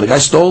 Ganavu machar. The guy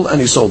stole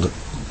and he sold it.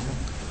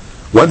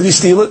 When did he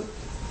steal it?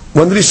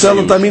 When did he sell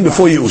it? I mean,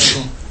 before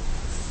Yush.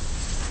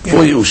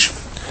 Before Yush.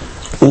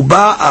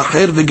 Uba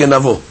acher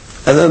v'genavo.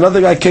 And then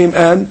another guy came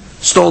and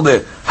stole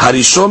it.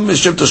 Harishom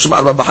mishim tashum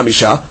arba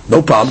b'hamisha.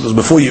 No problem, because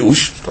before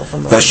Yush.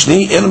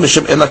 Vashni el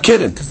mishim el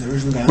akirin.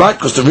 Right,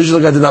 because the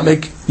original guy did not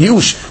make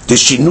Yush. The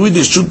shinui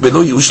the shoot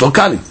below Yush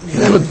lokali.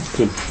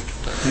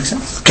 Makes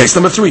sense. Case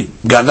number 3.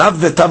 Ganav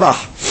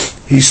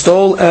v'tabach. He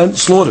stole and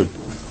slaughtered.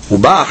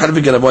 ובא אחר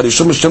וגנבו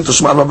הראשון משלם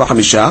תשלום 4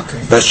 ו-5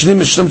 והשני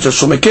משלם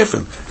תשלום כפל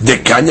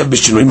דקניה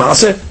בשינוי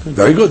מעשה.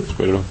 Very good.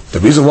 The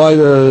reason why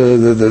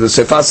the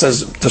Sefer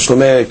says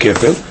תשלומי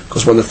כפל,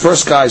 because when the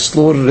first guy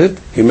slaughtered it,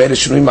 he made a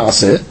שינוי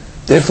מעשה,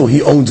 therefore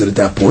he owns it at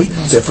that point,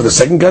 therefore the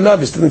second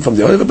ganav is stealing from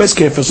the other base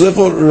kefil. So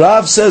therefore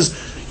Rav says,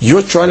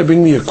 you're trying to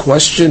bring me a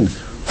question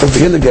over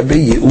here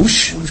לגבי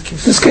ייאוש?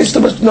 This case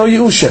there was no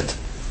ייאוש yet.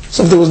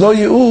 So if there was no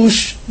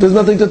Yush, there's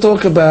nothing to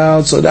talk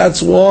about. So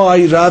that's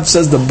why Rav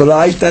says the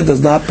Braita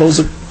does not pose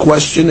a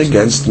question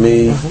against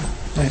me.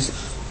 Nice.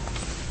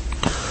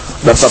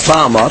 The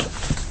Papa Amar,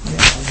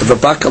 the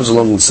Papa comes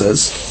along and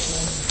says,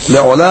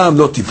 Le'olam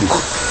lo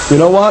tipuch. You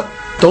know what?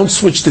 Don't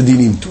switch the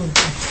dinim.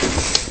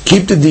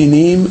 Keep the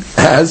dinim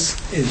as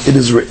it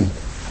is written.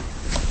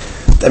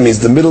 That means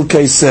the middle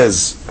case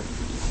says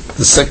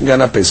the second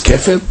guy pays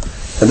kefil,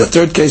 and the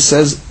third case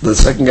says the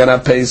second guy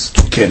pays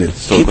keren.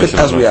 Keep it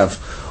as we have.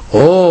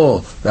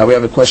 Oh, now we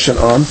have a question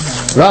on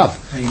Rav.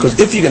 Because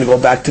if you're going to go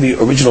back to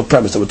the original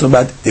premise that we're talking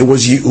about, there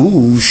was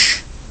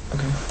Yush.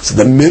 Okay. So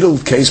the middle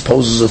case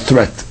poses a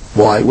threat.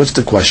 Why? What's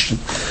the question?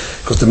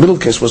 Because the middle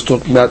case was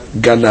talking about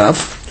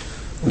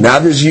Ganav. Now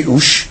there's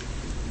Yush.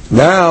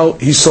 Now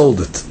he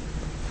sold it.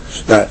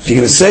 Now, if you're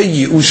going to say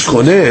Yush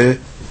Koneh,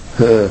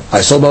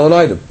 I sold my own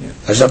item.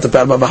 I should have to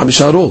pay my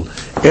Hamisha rule.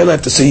 I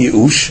have to say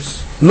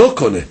Yush Lo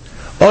Koneh.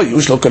 Oh,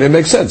 Yush Lo Koneh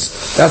makes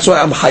sense. That's why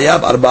I'm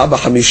Hayab Arba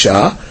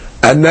Hamisha.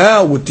 And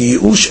now with the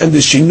Yush and the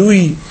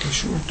Shinui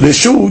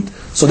Reshut,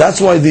 so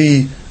that's why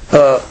the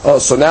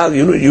so now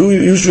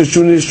Yush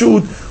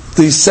Reshut,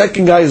 the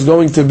second guy is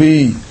going to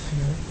be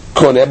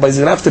Koneh, but he's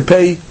going to have to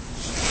pay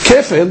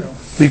Kefil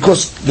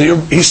because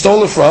he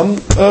stole it from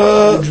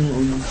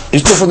he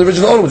stole from the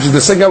original owner, which is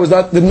the second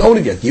guy didn't own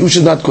it yet. Yush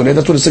is not Koneh,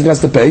 that's what the second guy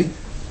has to pay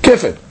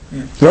Kefil.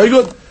 Very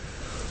good.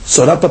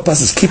 So that Papa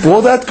says keep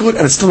all that good,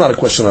 and it's still not a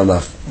question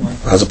enough.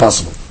 How's it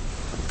possible?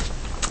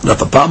 Now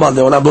Papa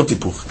Leonam lo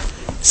tipuch.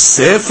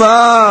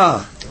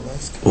 Sefer.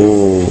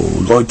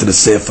 Oh, going to the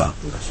Sefer.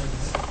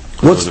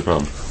 What's the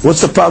problem?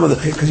 What's the problem?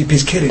 Because he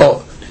pays kidding.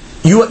 Oh,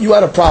 you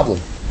had a problem.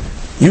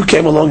 You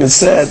came along and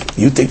said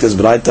you think this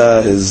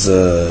Braita is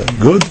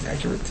good.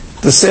 Accurate.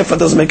 The Sefer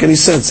doesn't make any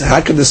sense. How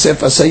could the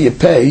Sefer say you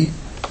pay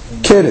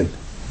kidding?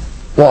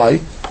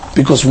 Why?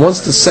 Because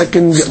once the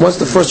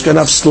first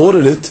Ganav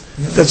slaughtered it,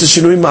 that's a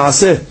Shinui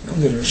Maaseh.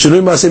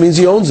 Shinui Maaseh means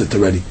he owns it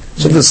already.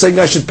 So the second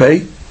guy should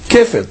pay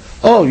kefil.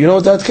 Oh, you know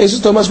what that case is?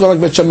 Thomas, well,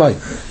 like Bet Shammai.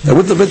 And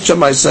what the Bet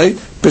Shammai say?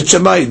 Bet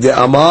Shammai, the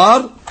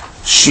Amar,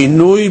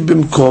 Shinui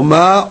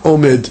Bimkoma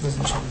Omed.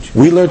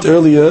 We learned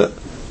earlier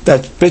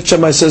that Bet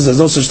Shammai says there's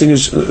no such thing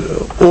as,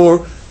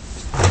 or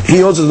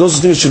he owns there's no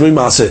such thing as Shinui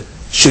Maaseh.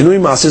 Shinui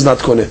Maaseh is not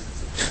Koneh.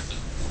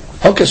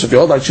 Okay, so if you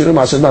hold like Shinui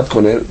Maaseh is not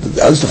Koneh,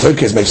 at least the third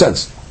case makes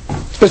sense.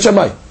 It's Bet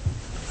Shammai.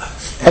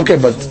 Okay,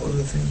 but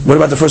what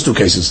about the first two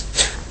cases?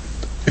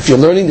 If you're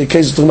learning the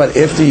cases talking about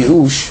after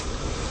Yush,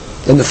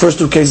 then the first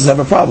two cases have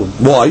a problem.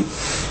 Why?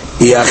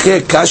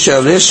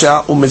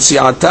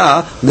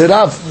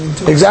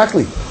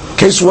 Exactly.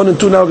 Case 1 and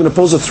 2 now are going to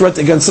pose a threat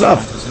against Rav.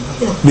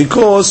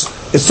 Because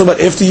it's talking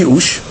about after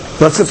Yush.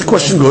 Let's get the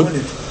question good.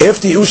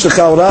 After Yush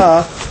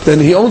l'chaura, then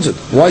he owns it.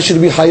 Why should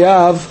it be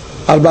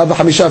Hayav Arba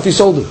v'Hamisha if he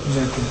sold it?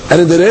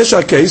 And in the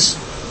Resha case,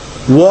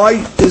 why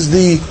is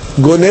the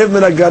Gonev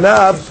min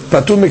ha'ganav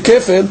Patur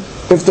mikefel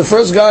if the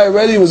first guy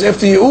already was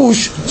after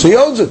Yush, so he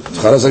owns it?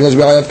 So the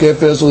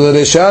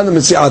Reshan and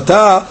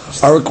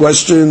Mitziata are a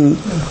question.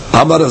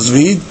 Amar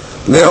Azvid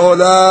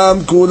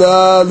Le'olam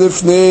kula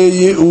lifnei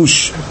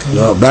Yush.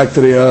 No, back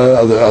to the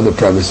other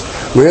premise.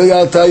 Really,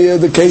 I'll tell you,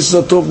 the cases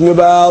are talking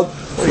about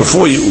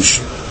before Yush.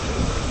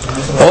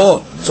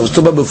 Oh, so it's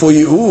talking about before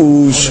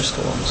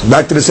Yush.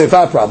 Back to the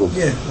Sefer problem.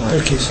 Yeah,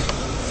 third case.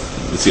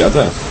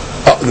 Mitziata.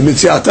 Oh, the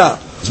Mitziata.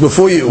 It's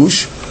before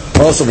Yush.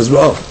 So it's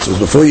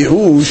before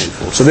Yush.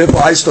 So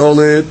therefore I stole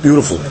it.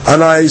 Beautiful.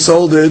 And I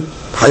sold it.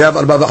 Hayav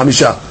Arba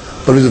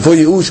v'Hamisha. But it's before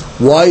Yush.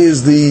 Why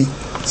is the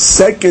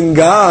second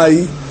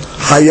guy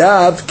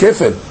Hayav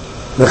Kefir?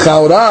 The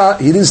Chaura,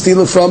 he didn't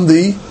steal it from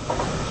the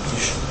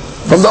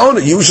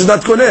owner. Yush is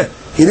not Koneh.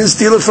 He didn't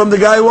steal it from the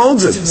guy who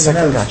owns it. Which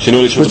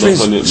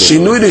means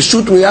Shinui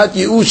Reshut without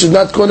Yush is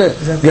not Koneh.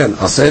 Again,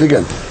 I'll say it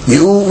again.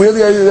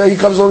 Really, he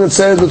comes along and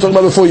says, we're talking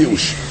about before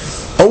Yush.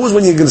 Always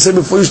when you're going to say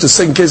before Yush, the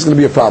second case is going to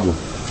be a problem.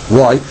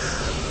 Why?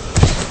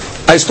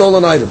 I stole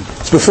an item.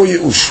 It's before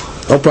Yush.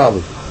 No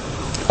problem.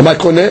 Am I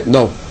Koneh?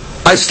 No.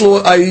 I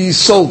sold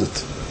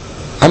it.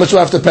 How much do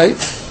I have to pay?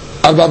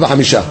 Arba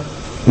v'Hamisha.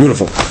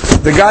 Beautiful.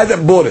 The guy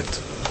that bought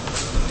it,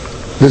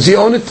 does he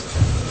own it?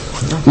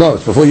 No,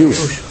 it's before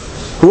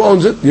Yush. Who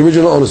owns it? The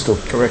original owner still.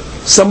 Correct.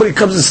 Somebody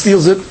comes and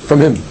steals it from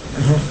him.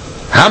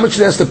 How much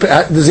does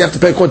he have to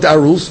pay according to our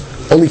rules?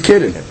 Only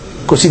keren.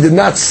 Because he did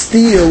not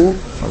steal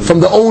from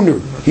the owner.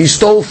 He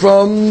stole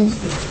from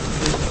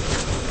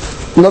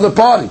another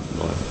party.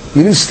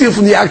 He didn't steal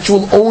from the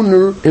actual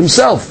owner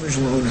himself.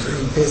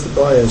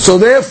 So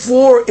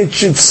therefore, it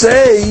should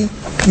say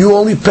you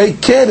only pay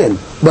keren.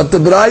 But the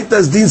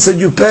Baraita's Din said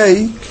you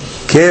pay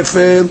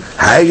kefil.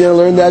 How are you going to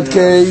learn that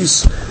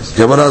case?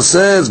 Gemara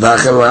says,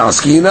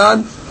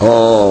 "V'askinan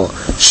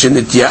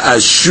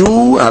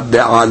shenityaashu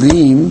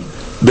habe'alim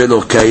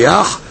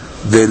belokayach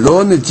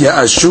ve'lo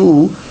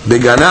nityaashu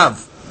beganav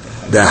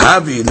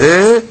dehavi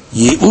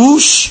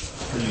le'yiush."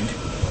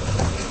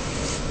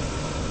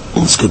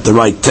 Let's get the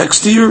right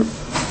text here.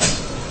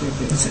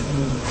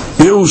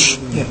 Yiush.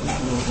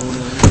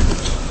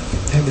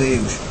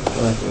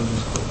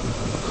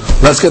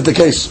 Let's get the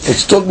case.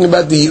 It's talking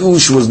about the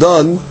Yiush was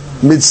done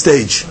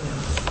mid-stage.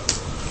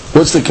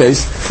 What's the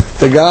case?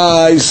 The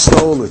guy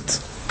stole it.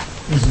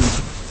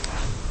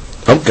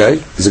 Okay,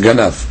 he's a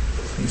ganav.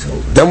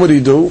 Then what do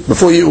you do?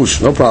 Before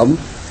Yiush, no problem.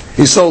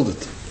 He sold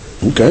it.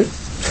 Okay.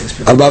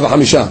 Al-Bava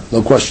Hamisha,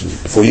 no question.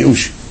 Before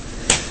Yiush.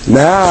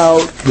 Now,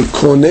 the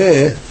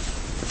Koneh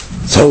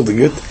is holding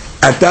it.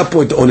 At that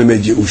point, the owner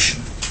made Yiush.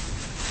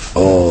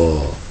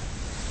 Oh.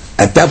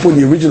 At that point,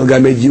 the original guy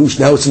made Yiush.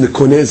 Now it's in the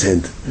Koneh's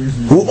hand.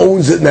 Who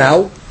owns it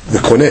now? The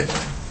Koneh.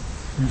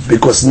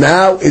 Because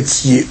now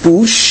it's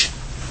Yiush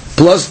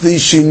plus the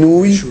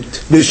Shinui,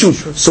 the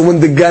Shut. So when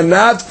the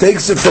Ganav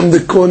takes it from the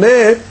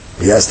Koneh,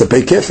 he has to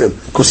pay kefil.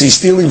 Because he's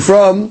stealing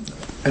from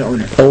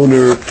an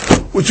owner.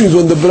 Which means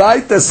when the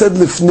Braita said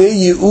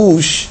Lifnei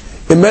Yiush,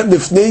 it meant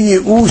Lifnei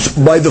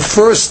Yiush by the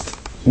first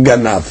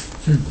Ganav.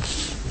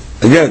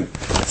 Again,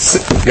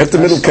 get the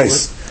middle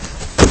case.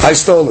 I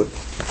stole it.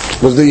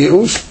 Was the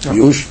Yiush?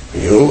 Yiush?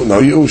 No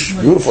Yiush.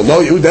 Beautiful.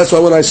 No Yiush. That's why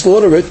when I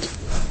slaughter it,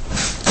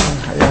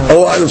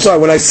 I'm sorry,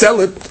 when I sell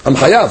it, I'm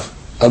Hayav.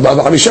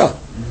 Al-Bava Hamisha.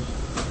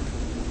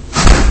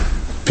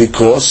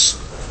 Because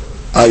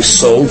I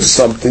sold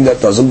something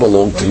that doesn't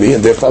belong to me,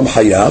 and therefore I'm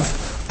Hayav.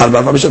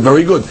 Al-Bava Hamisha.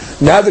 Very good.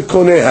 Now the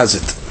Koneh has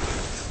it.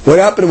 What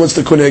happened once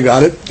the Koneh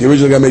got it? The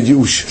original guy made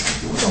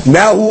Yiush.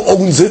 Now who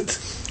owns it?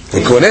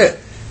 The Koneh.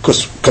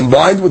 Because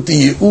combined with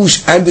the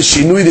Yiush and the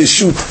Shinui, the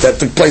shoot that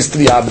took place to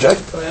the object,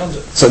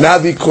 so now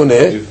the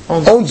Koneh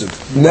owns it.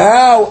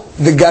 Now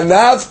the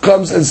Ganav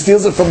comes and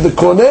steals it from the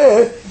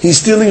Koneh, he's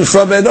stealing it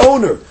from an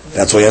owner.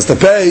 That's why he has to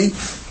pay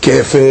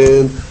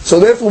kefil. So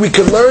therefore we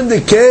can learn the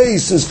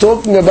case is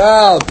talking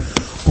about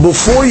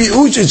before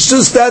Yiush. It's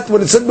just that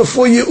when it said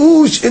before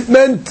Yiush, it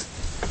meant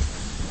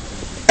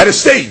at a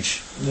stage.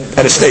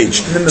 At a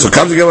stage. So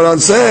comes the Gemara and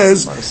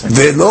says,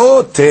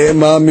 "Velo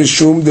tema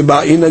mishum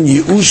debainan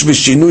Yiush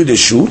v'shinui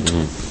deshut,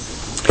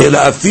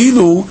 ela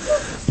afilu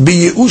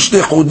biYiush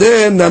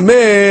lechudeh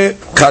name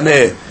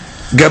kaneh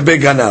gabe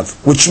ganav."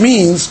 Which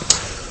means,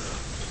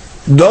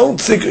 don't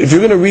think if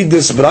you're going to read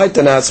this Braita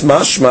and ask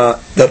mashma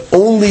that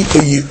only a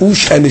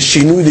Yiush and a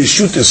shinui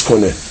deshut is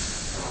koneh.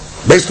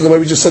 Based on the way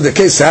we just said, the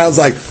case sounds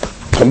like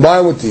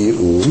combined with the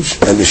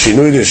Yiush and the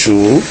shinui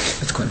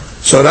deshut.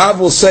 So Rav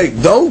will say,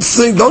 don't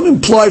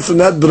imply from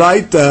that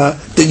Braita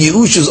that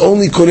Yiush is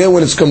only Koneh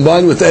when it's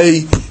combined with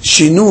a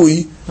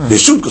Shinui,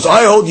 Beshut, because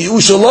I hold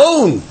Yiush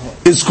alone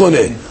is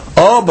Koneh.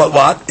 Oh, but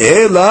what?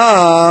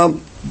 Ela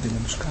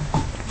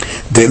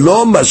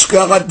Delo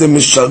mashkachat de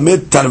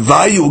mishalmet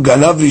tarvai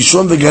uganav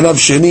rishon v'ganav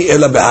sheni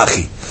ela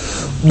be'achi.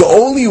 The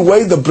only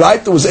way the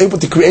Braita was able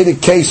to create a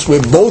case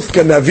where both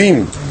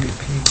Ganavim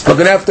are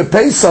going to have to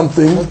pay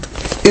something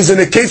is in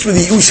a case where the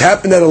Yiush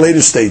happened at a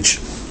later stage.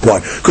 Why?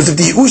 Because if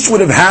the Yiush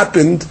would have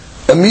happened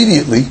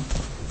immediately,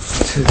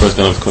 first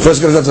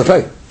guy has to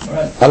pay.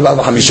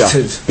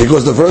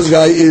 Because the first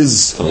guy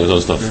is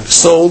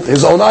sold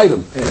his own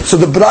item. So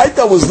the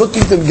Braita was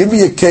looking to give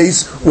me a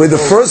case where the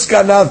first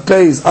Ganav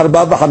pays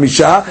Arba'ah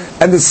Hamisha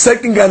and the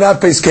second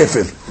Ganav pays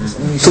Kefir.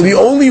 So the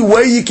only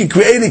way you can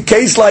create a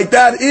case like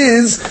that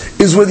is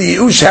where the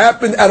Yiush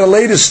happened at a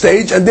later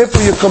stage, and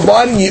therefore you're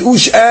combining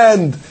Yiush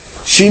and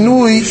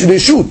Shinui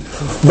Reshut.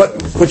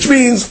 But which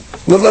means,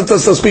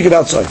 let's speak it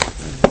outside.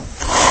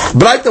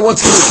 Braita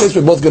wants to give a case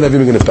where both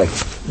Ganavim are going to pay.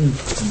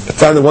 I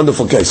found a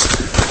wonderful case.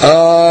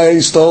 I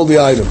stole the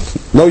item.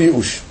 No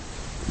Yiush.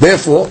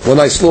 Therefore, when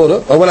I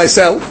slaughter, or when I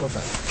sell,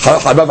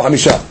 Arba'ah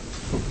Hamisha.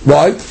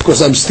 Why?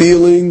 Because I'm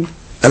stealing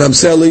and I'm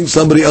selling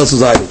somebody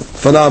else's item.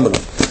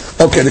 Phenomenal.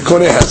 Okay, the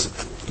Koneh has it.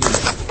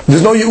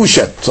 There's no Yiush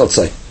yet, so let's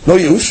say. No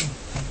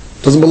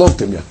Yiush. Doesn't belong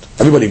to him yet.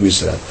 Everybody agrees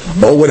to that.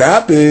 Oh, what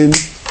happened?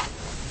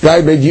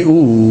 Guy made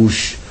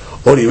Yiush.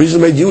 Oh, the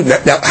original made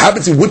Yiush. Now,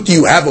 happens to what do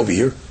you have over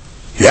here?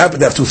 You happen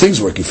to have two things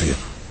working for you.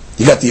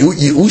 You got the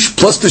Yiush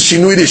plus the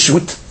Shinui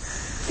Reshut.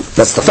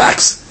 That's the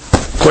facts.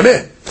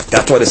 Koneh.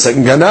 That's why the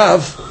second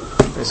Ganav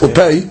will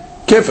pay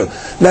Kefir.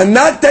 Now,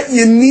 not that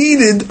you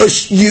needed a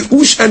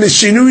Yiush and a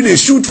Shinui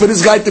Reshut for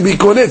this guy to be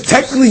Koneh.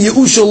 Technically,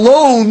 Yiush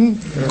alone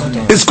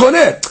is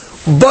Koneh.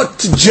 But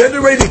to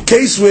generate a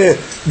case where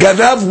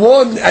Ganav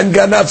 1 and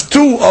Ganav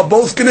 2 are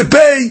both going to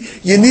pay,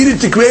 you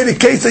needed to create a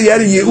case that you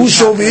had a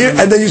Yeush over here,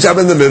 and then you have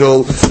in the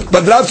middle.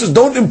 But Rav says,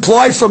 don't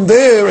imply from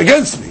there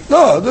against me.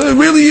 No,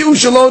 really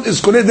Yeush alone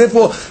is Koneh.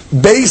 Therefore,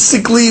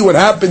 basically what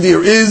happened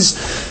here is,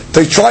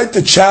 they tried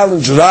to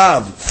challenge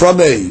Rav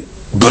from a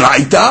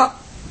Braita,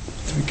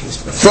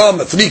 from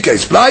a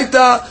 3-case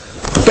Braita.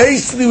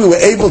 Basically, we were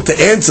able to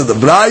answer the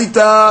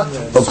Braita,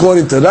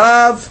 according to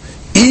Rav,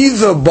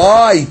 either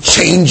by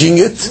changing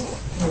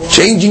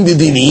the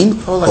dinim,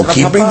 or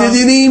keeping the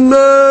dinim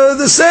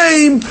the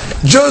same,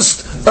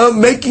 just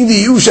making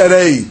the Yush at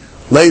a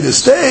later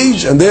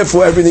stage, and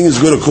therefore everything is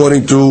good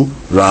according to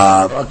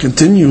Rav.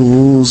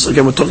 Continues.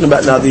 Again, we're talking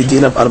about now the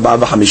din of Arba'a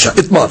v'Hamisha.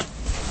 Itmar.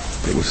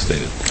 It was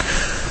stated.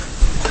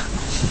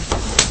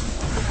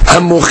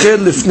 Hamocher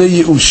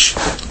lifnei Yush.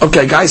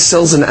 Okay, guy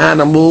sells an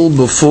animal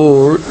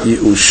before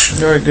Yush.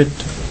 Very good.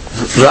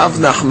 Rav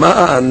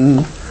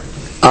Nachman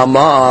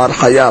Amar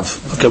Hayav.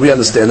 Okay, we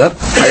understand that.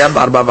 Hayav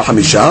Arba'a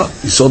v'Hamisha.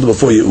 He sold it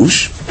before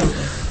Yush.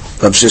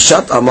 Rav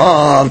Sheshat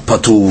Amar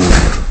Patur.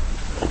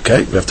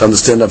 Okay, we have to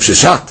understand Rav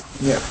Sheshat.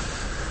 Yeah.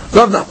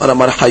 Rav Nachman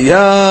Amar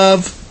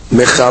Hayav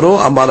Mecharo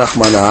Amar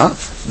Rahmana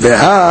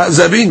Veha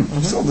Zabin.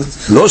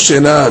 Lo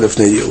Shena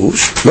Lifnei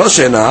Yush. Lo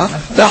Shena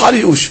Lachar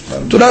Yush.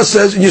 Torah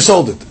says you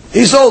sold it.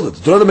 He sold it.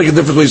 Torah doesn't make a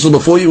difference whether you sold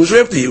before Yush or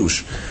after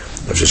Yush.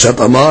 Rav Sheshat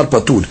Amar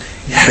Patur.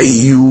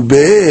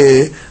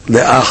 Hiyube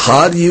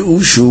le'achar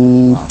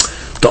Yushu.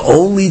 The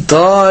only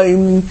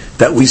time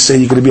that we say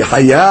you're going to be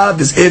Hayav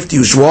is after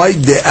Yush. Why?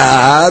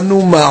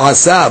 De'ahanu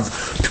ma'asav.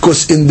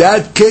 Because in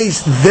that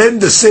case, then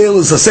the sale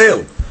is a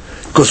sale.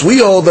 Because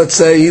we all that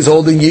say he's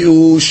holding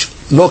Yush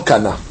lo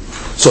kana.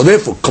 So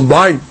therefore,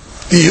 combine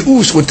the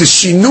Yush with the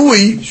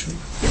Shinui,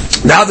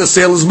 now the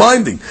sale is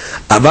binding.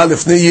 Aval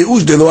ifnei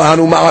Yush de lo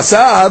ahanu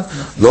ma'asav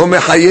lo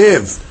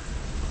mechayev.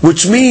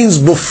 Which means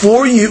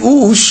before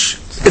Yush,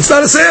 it's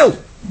not a sale.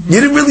 You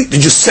didn't really,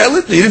 did you sell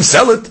it? You didn't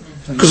sell it.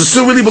 Because it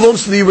still really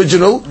belongs to the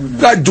original.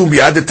 Just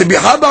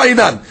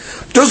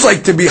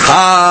like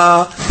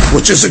Tibiha,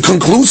 which is a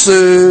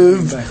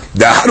conclusive,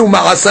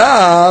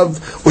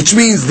 which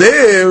means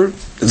there,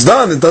 it's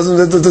done. It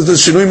doesn't, the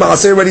Shinui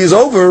Ma'aseh already is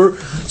over.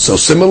 So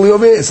similarly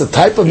over here, it's a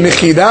type of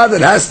Mechira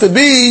that has to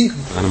be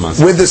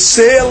where the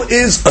sale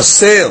is a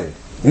sale.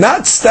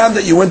 Not stam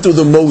that you went through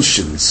the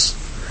motions.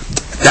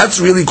 That's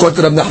really quite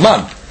Rav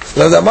Nachman.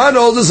 Rav Nachman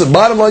holds us, the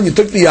bottom line, you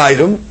took the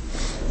item,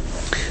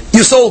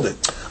 you sold it.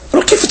 I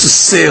don't care if it's a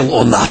sale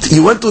or not.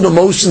 You went through the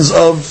motions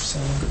of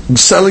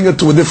selling it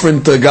to a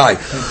different guy.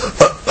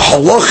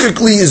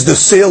 Halachically, is the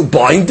sale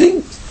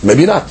binding?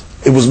 Maybe not.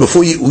 It was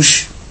before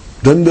Yush.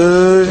 Then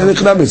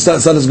it's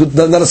not as good,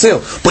 not a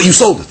sale. But you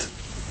sold it.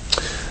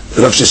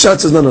 Rav Sheshat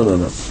says, no.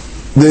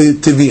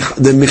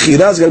 The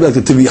Mechira is going to be like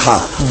the Tiviha.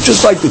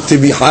 Just like the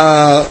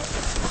Tiviha,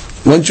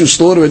 once you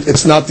slaughter it,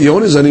 it's not the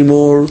owner's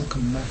anymore.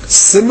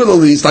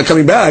 Similarly, it's not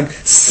coming back.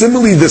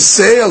 Similarly, the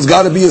sale's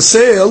got to be a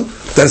sale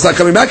that it's not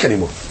coming back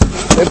anymore.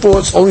 Therefore,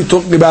 it's only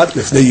talking about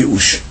Lifnei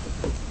Yush.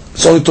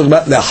 It's only talking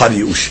about Le'achar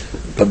Yush.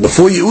 But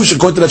before Yush,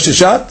 according to Rav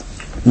Sheshat,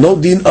 no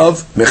din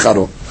of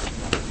Mecharo.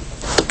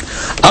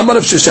 Amar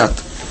Rav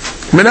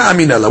Sheshat. Mena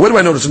Aminallah. Where do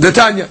I notice?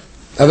 Detanya.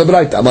 Have a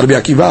bright. Amar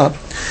Bi'akiva.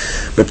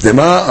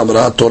 B'pnema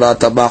Amra Torah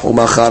Tabach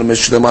Umachar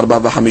Meshlem Arba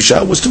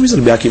V'Hamisha. What's the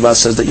reason Bi'akiva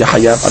says that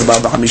Yahayav Arba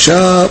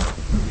V'Hamisha?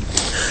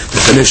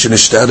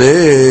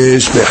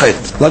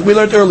 Like we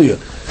learned earlier.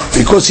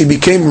 Because he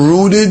became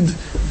rooted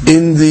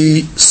in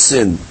the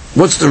sin.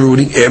 What's the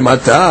rooting?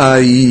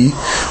 Ematai.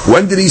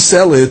 When did he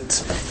sell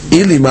it?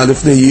 Ilima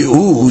lefnei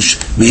Yush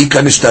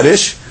miika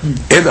nishtaresh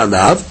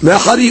elanav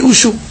le'achar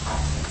Yushu.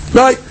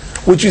 Right?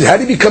 Which is, how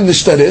did he become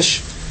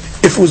nishtaresh?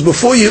 If it was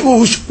before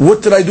Yush,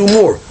 what did I do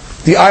more?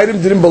 The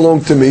item didn't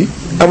belong to me,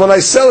 and when I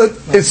sell it,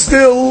 it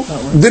still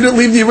didn't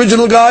leave the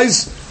original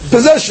guy's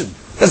possession.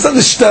 That's not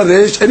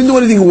nishtaresh. I didn't do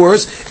anything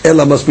worse.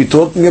 Ella must be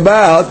talking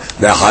about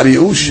le'achar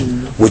Yush,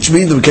 which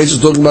means the case is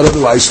talking about it.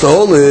 I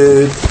stole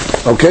it.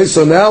 Okay,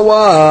 so now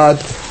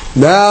what?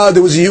 Now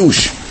there was a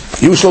Yush.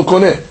 Yush lo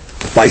koneh.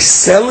 By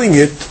selling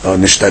it,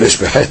 nishtaresh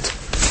behet.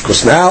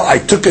 Because now I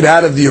took it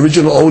out of the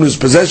original owner's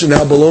possession,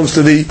 now it belongs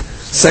to the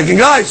second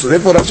guy. So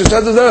therefore, Rav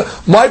Sheshat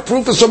says, my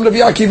proof is from Rabbi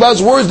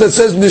Akiva's words that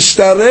says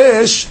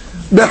nishtaresh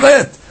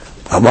behet.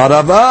 Amar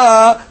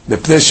Rava,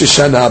 mepnei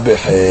sheshana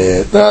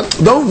behet. Now,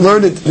 don't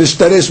learn it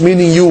nishtaresh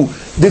meaning you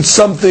did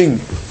something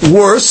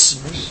worse.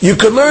 You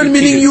could learn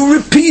meaning you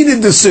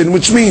repeated the sin,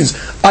 which means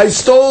I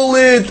stole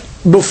it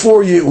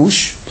before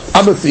Yush,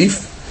 I'm a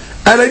thief,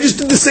 and I just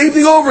did the same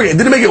thing over again.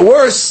 Didn't make it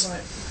worse.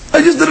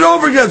 I just did it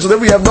over again. So then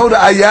we have no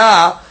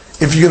ayah.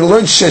 If you're going to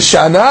learn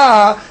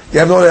Sheshana, you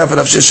have no ayah for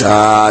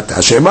Sheshat.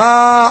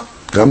 Hashema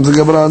comes the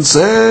Gemara and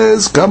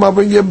says, "Come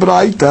bring your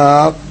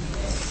braita."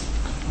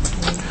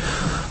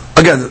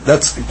 Again,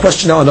 that's the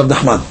question now on Rav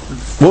Nachman.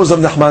 What was Rav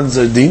Nachman's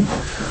deen?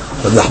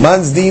 Rav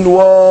Nachman's deen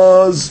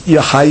was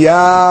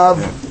Yahayav,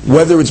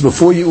 whether it's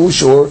before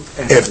Yush or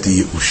after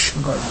Yush.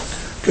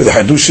 The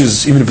Hadush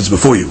is, even if it's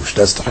before Yush,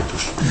 that's the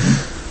Hadush.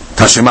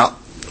 Tashema.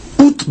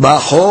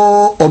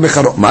 Utbaho or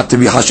mecharo. Ma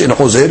teviha she'ena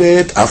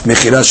chozeret, af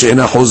mechira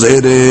she'ena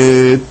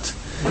chozeret.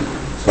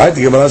 Right,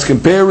 the Gemara is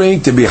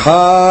comparing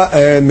teviha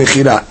and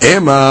mechira.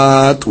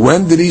 Emat,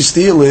 when did he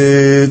steal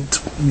it?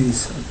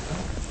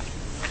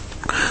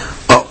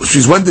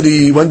 When did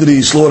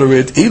he slaughter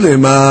it?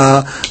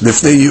 Ilema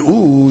lifnei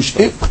yush.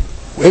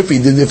 If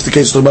the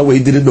case is talking about where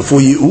he did it before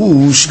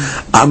Yush,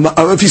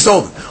 if he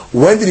sold it,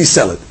 when did he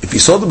sell it? If he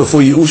sold it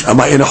before Yush,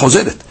 Amayena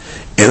Chozeret.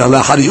 And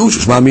Allah Hari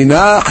Yush,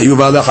 Mamina,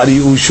 Hayuva Hari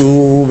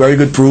Yushu, very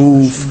good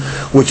proof.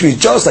 Which means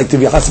just like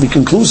Tivya has to be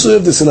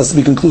conclusive, the sale has to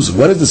be conclusive.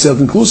 When is the sale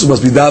conclusive?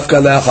 Must be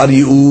Davka La Hari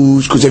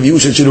Yush, because if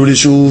Yush and Shiur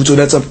Yishu, so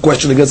that's a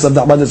question against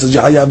Abdahman that says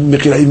Yahya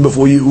Mechira even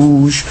before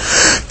Yush.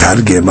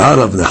 Targemar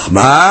of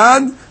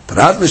Nachman.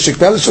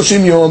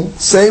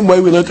 Same way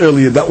we learned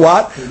earlier. That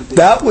what?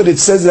 That what it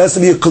says it has to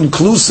be a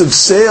conclusive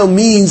sale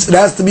means it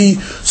has to be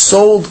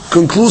sold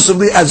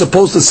conclusively as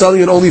opposed to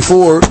selling it only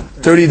for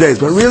 30 days.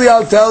 But really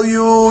I'll tell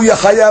you,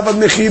 Yachayav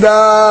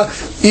al-Mechira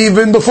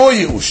even before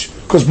Yush.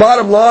 Because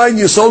bottom line,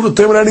 you sold it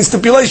to him without any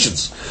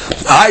stipulations.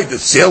 The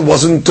sale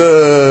wasn't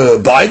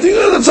binding,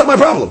 that's not my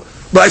problem.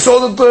 But I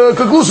sold it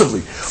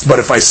conclusively. But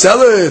if I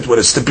sell it with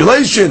a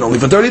stipulation only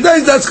for 30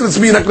 days, that's going to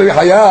be Nakli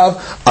Hayav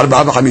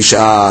Arba'a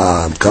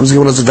v'Chamisha. Comes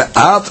again and says,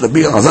 Ve'at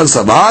Rabbi Elazar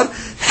Savar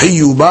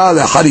Hiyuba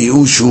le'Hari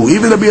Yushu.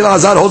 Even Rabbi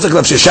Elazar holds like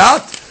Rav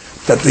Sheshat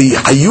that the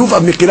Hayuv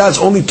of Mechira is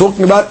only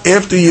talking about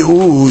after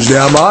Yush.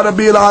 De'amar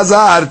Rabbi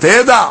Elazar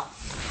Teda.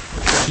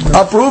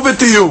 I'll prove it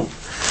to you.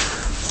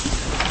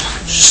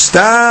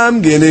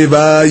 Stam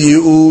Geneva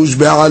Yush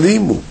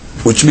Be'alimu.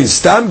 Which means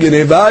Stam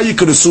Geneva, you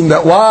could assume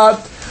that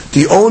what?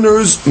 The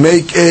owners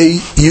make a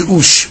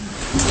Yush.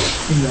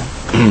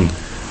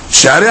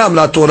 Sha'arei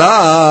Amlat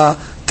Torah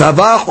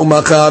Tavach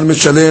u'makar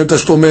mishalem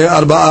tashlumei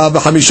arba'a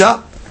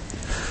v'chamisha.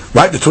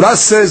 Right? The Torah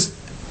says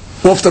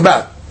off the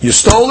bat, you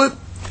stole it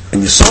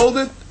and you sold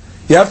it,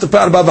 you have to pay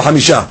arba'a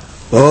v'chamisha.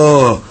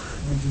 Oh,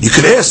 you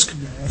could ask,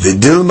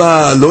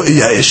 v'dilma lo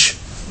iya'ish.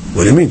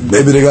 What do you mean?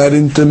 Maybe the guy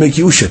didn't make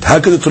Yush.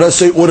 How could the Torah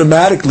say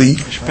automatically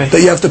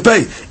that you have to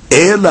pay?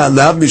 Ela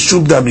lav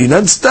mishum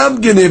damrinan stam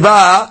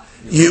geneva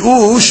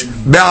Yush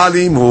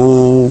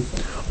be'alimu.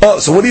 Oh,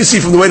 so what do you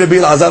see from the way that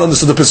Rabbi Elazar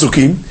understood the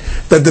Pesukim?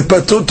 That the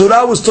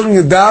Torah was talking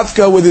a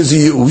Davka with his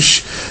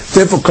Yush.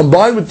 Therefore,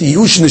 combined with the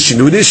Yush and the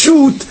Shinu, the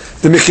Shoot,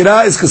 the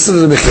Mechira is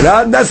considered a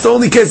Mechira, and that's the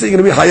only case that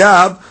you're going to be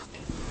Hayab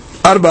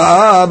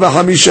Arba'a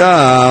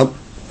v'Chamisha.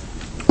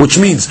 Which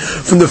means,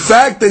 from the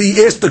fact that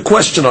he asked the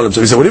question on him,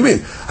 so he said, what do you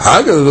mean?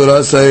 How can the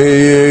Torah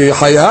say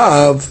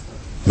Hayab?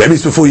 Maybe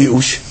it's before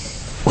Yush.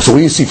 So what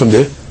do you see from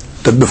there?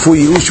 That before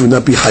Yush would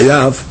not be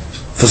Hayab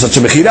for such a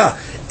Mechira.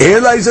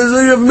 Ela, he says,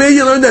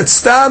 you learn that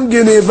Stam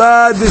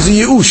Geneva, there's a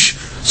Yush.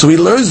 So he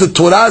learns the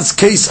Torah's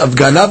case of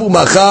Ganav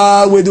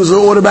U'Macha, where there was an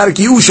automatic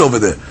Yush over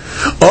there.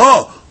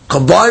 Oh,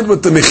 combined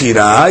with the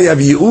Mechira, you have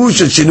Yush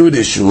and Shinu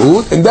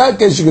Deshut. In that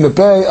case, you're going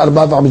to pay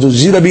Arba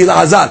v'Chamisha. Rabbi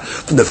Elazar.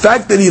 From the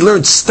fact that he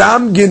learned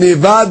Stam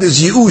Geneva, there's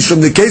Yush,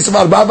 from the case of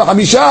Arba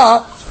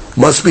v'Chamisha,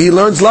 must be he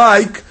learns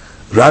like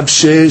Rav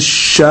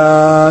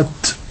Sheshat.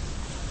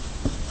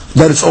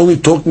 That it's only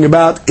talking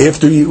about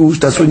after Yush.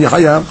 That's when you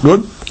Hayab.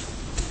 Good?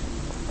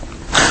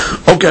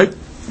 Okay.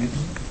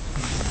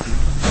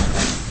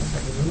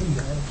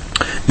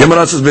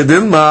 Gemara says,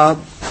 "V'dilma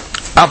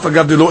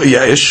afagav delo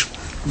iya'ish."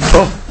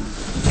 Oh,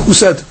 who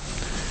said?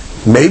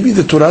 Maybe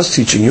the Torah is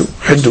teaching you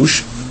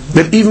Hidush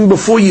that even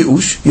before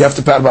Yush you have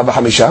to pay Arba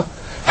v'Chamisha.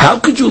 How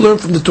could you learn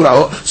from the Torah?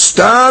 Oh,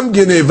 Stam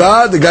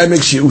Geneva, the guy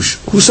makes Yush.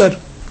 Who said?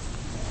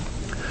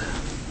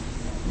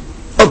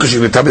 Oh, because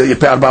you're going to tell me that you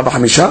pay Arba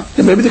v'Chamisha?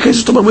 Yeah, maybe the case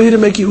is talking about where you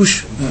didn't make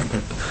Yush.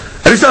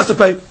 And he starts to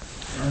pay.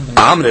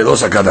 Amre lo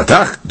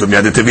sakadatach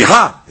dumya de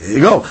teviha. Here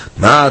you go.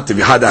 Ma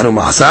teviha danu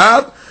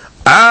ma'asav,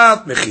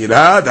 af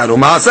mechira danu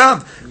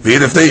ma'asav.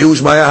 V'yedefnei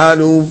yush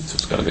ma'yahanu.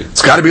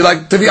 It's got to be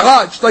like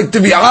teviha. It's like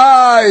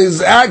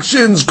teviha's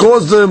actions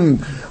cause them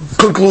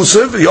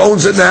conclusive. He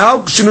owns it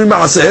now. Shinui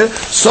ma'aseh.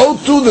 So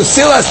too the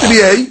sale has to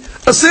be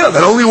a sale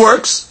that only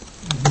works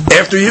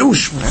after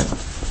yush.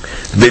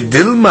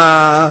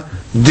 V'dilma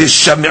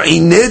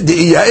disham'ine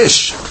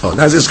de'iya'ish. Oh,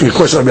 now he's asking a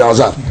question of Rabbi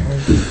Elazar.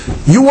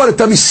 You want to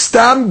tell me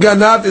Stam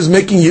Ganav is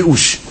making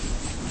Yush?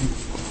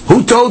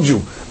 Who told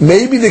you?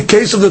 Maybe the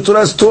case of the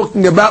Torah is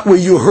talking about where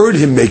you heard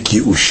him make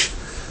Yush.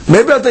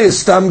 Maybe I'll tell you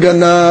Stam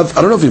Ganav.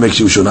 I don't know if he makes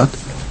Yush or not.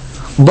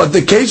 But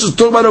the case is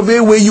talking about over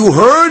there where you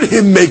heard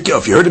him make Yush.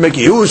 If you heard him make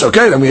Yush,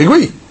 okay, then we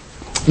agree.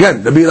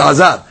 Again, Rabbi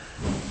Elazar.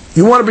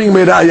 You want to bring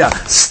me Raya.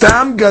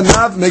 Stam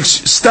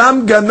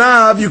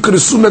Ganav, you could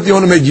assume that the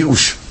owner made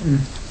Yush.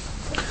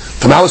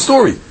 From our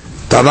story.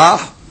 Tavah,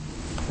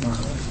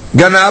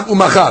 Ganav,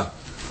 Umachar.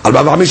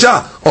 Arba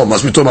v'Chamisha. Oh,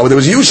 must be talking about there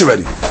was Yush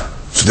already.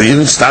 So they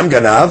didn't Stam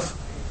Ganav.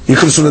 You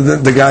could assume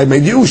that the guy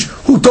made Yush.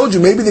 Who told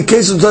you? Maybe the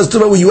case was talking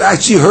about where you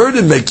actually heard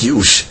him make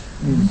Yush.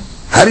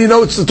 How do you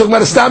know it's talking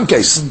about a Stam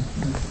case?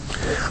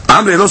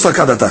 Amre lo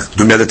sakadatach.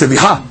 Dumya de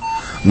teviha.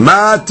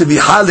 Ma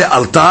teviha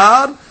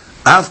le'altar,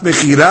 af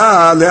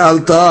mechira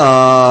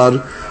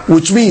le'altar.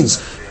 Which means,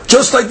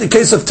 just like the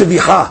case of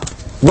teviha,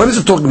 what is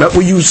it talking about?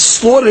 Where you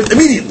slaughter it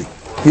immediately.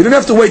 You didn't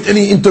have to wait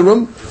any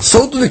interim.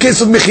 So to the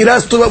case of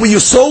Mechiras, to where you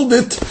sold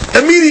it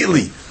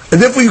immediately.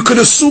 And therefore you could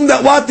assume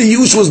that what? The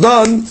Yush was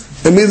done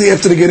immediately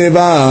after the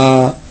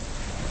Geneva.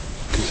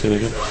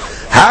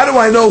 How do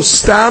I know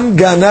Stam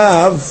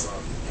Ganav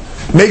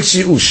makes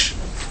Yush?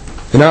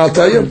 And I'll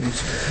tell you,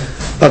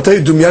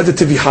 Dumyad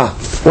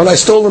Teviha. When I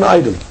stole an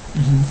item.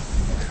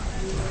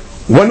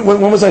 When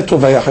was I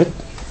told Vayachit?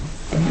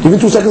 Even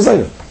 2 seconds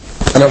later.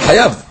 And I'm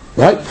Hayav.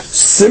 Right?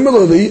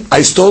 Similarly,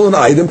 I stole an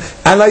item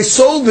and I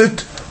sold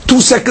it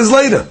 2 seconds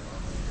later.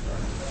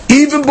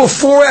 Even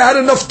before I had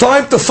enough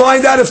time to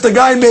find out if the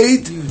guy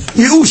made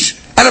Yush.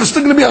 And I'm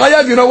still going to be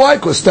Hayav. You know why?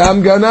 Because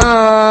Stam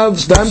Ganav,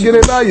 Stam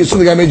Geneva, you saw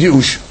the guy made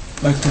Yush.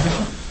 Like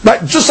Tevicha?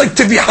 Right? Just like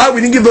Tevicha,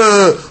 we didn't give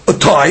a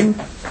time.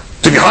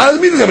 Tevicha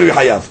immediately going to be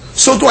Hayav.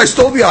 So too, I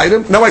stole the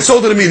item, now I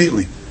sold it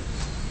immediately.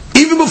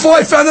 Even before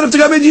I found out if the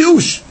guy made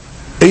Yush.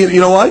 And you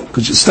know why?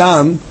 Because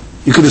Stam,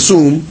 you could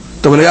assume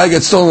that when a guy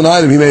gets stolen an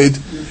item, he made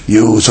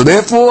Yush. So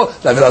therefore,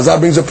 Rav Elazar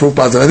brings a proof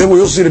positive. I think we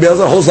also see the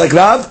Elazar holds like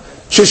Rav,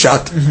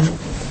 Shishat.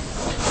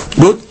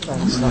 Good?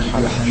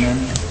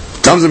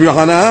 Comes Rabbi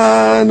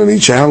Yochanan and he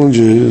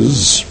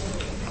challenges.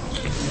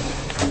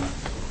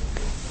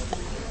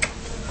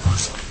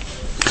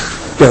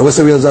 Yeah, what's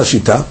the Rabbi Elazar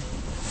Shita?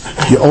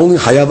 You only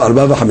Hayav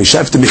Arba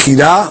v'Hamisha if the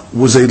Mechira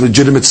was a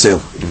legitimate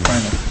sale.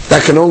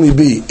 That can only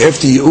be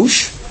after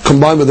Yush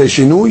combined with a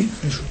Shinui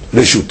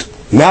Reshut.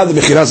 Now the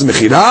Mechira is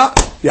Mechira,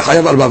 you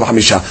Hayav Arba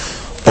v'Hamisha.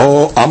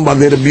 Oh, Ambar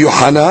de Rabbi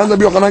Yochanan.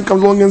 Rabbi Yochanan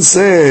comes along and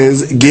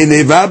says,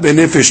 Geneva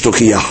benefesh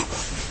tochiyah.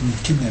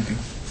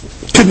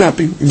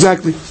 Kidnapping,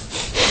 exactly.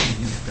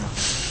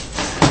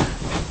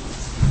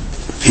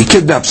 He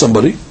kidnapped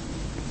somebody,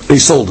 he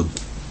sold him.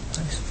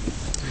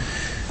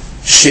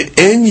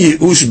 She'en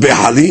Yush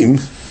behalim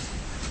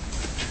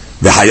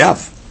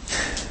v'hayav.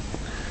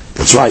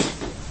 That's right.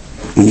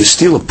 When you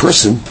steal a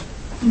person,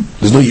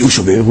 there's no Yush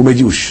over here. Who made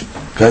Yush?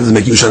 Guy doesn't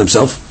make Yush on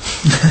himself.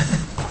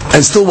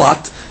 And still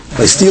what?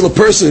 I steal a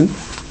person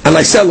and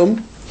I sell him.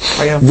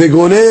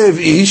 V'gonev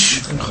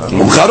ish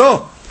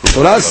umcharo.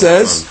 Torah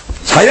says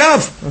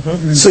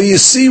Hayav. So you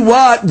see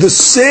what? The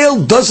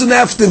sale doesn't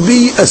have to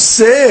be a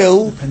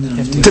sale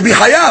to be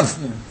Hayav.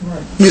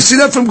 You see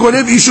that from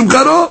Gonev ish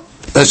umcharo?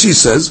 As she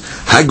says,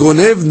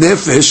 Hagonev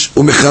nefesh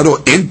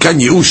umecharo en kan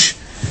yush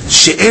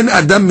she'en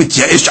adam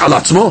mityaesh al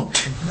atzmo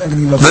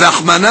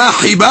v'rachmana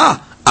chiba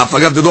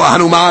afagav dedo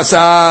ahanu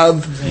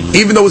ma'asav.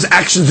 Even though his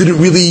actions didn't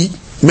really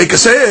make a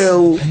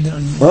sale.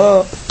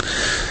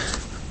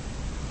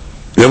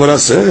 Gemara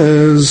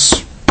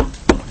says,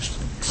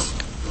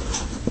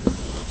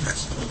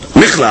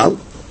 Michlal,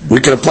 we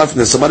can apply from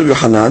the Samar of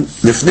Yohanan,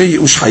 Lefnei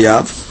Yush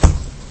Hayav,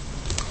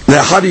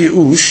 Le'achar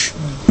Yush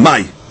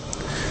Mai.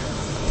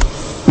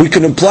 We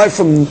can imply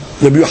from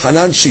Rabbi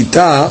Yohanan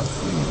Shita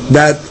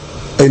that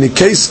in the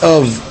case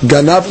of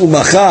Ganav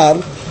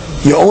Umachar,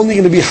 you're only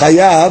going to be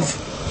Hayav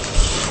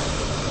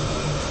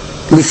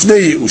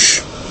Lefnei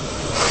Yush.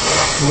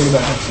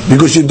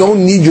 Because you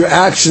don't need your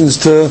actions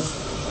to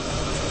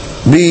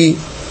be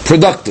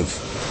productive.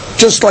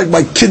 Just like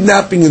by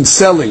kidnapping and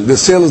selling, the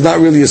sale is not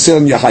really a sale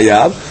in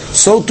Yahayav.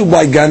 So too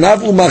by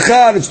Ganav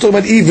Umachar, it's talking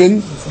about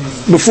even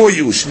before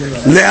Yush.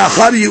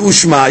 Le'achar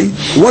Yush Mai.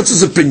 What's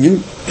his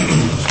opinion?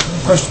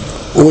 Question.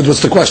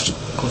 What's the question?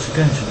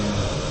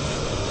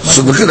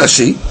 So look at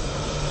Rashi.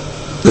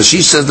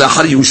 Rashi says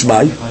Le'achar Yush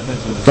Mai.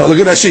 No, look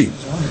at Rashi.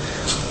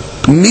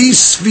 Mi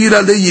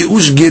sfira le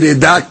Yush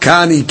gereda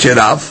kani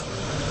kerav.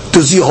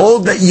 Does he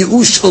hold that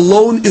Yush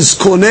alone is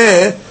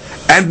koneh,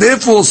 and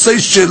therefore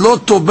says shelo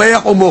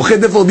tobeach or mocheh,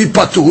 therefore be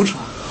patur?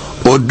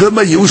 Or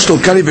dema Yush lo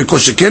kani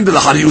v'kosheken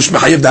v'lachar Yush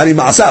mechayev dari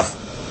ma'asav?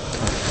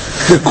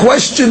 The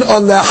question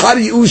on the Lahar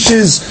Yush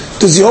is,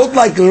 does he hold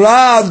like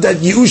Rav that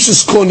Yush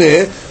is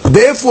koneh?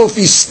 Therefore, if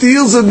he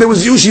steals and there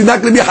was Yush, he's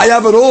not going to be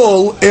hayav at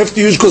all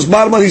after Yush, because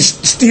Barman he's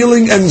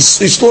stealing and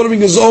he's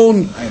slaughtering his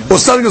own or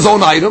selling his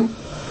own item.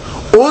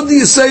 Or do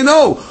you say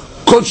no?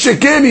 Kol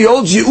sheken, he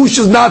holds Yush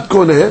is not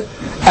koneh.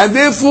 And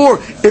therefore,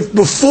 if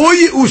before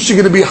Yush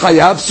you're going to be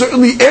Hayav,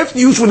 certainly after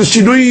Yush with a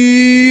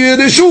Shinui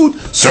Reshut,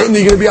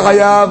 certainly you're going to be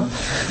Hayav.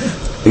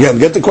 Again,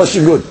 get the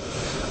question good.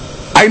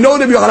 I know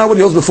that Yochanan what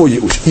he holds before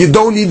Yush. You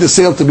don't need the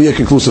sale to be a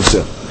conclusive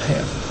sale.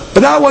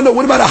 But now I wonder,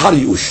 what about Ahar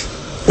Yush?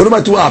 What are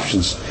my two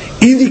options?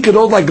 Either he could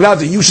hold like Rav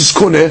that Yush is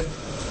Koneh,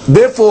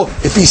 therefore,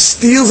 if he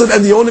steals it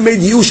and the owner made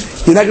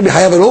Yush, you're not going to be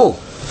Hayav at all,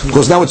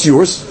 because now it's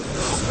yours.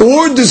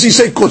 Or does he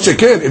say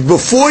Kocheken? If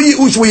before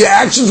Yush, where your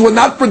actions were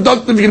not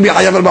productive, you're going to be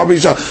Hayav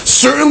al-Ma'amisha.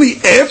 Certainly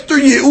after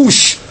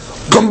Yush,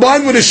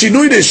 combined with a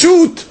Shinui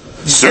Reshut,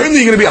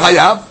 certainly you're going to be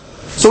Hayav.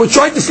 So we're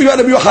trying to figure out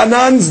Rabbi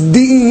Yochanan's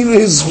deen,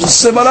 his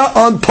sevara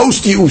on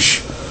post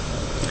Yush.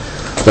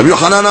 Rabbi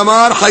Yochanan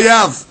Amar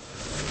Hayav.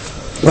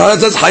 Well,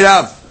 that says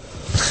Hayav.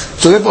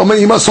 So therefore,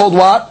 he must hold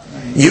what?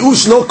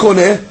 Yush no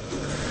koneh,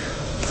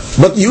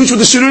 but Yush with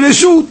the Shinui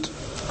Reshut.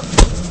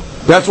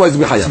 That's why it's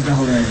be Hayav.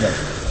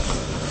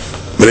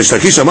 Resh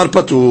Lakish Amar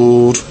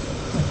Patur.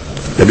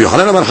 רבי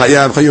יוחנן אמר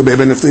חייב, חיוב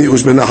בין לפני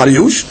ייאוש בין לאחר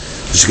ייאוש,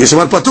 ושקיש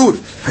אמר פטור,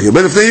 חיוב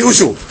בין לפני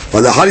ייאושו,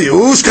 ולאחר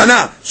ייאוש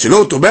קנה,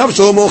 שלא תובע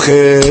ושלא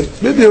מוכר.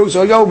 בדיוק,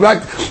 so I go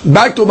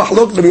back to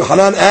מחלוקת רבי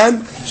יוחנן and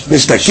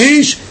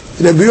Mishtakish.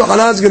 Rabbi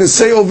Yochanan is going to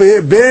say over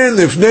here, ben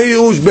lefnei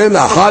yush, ben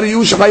lachar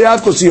yush chayav,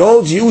 because he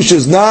holds yush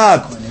is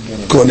not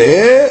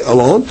koneh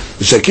alone.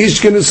 Shakish is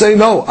going to say,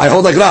 no, I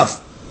hold like Rav.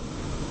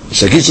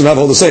 Shakish and Rav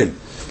hold the same.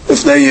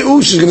 Lefnei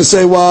yush is going to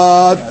say,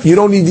 what? You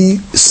don't need the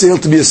sale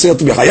to be a sale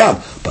to be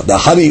chayav. But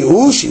lachar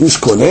yush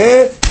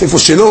koneh, therefore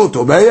shelo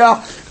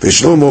tobeya,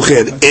 v'shelo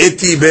mocher.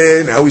 Eti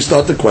ben, how we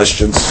start the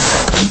questions.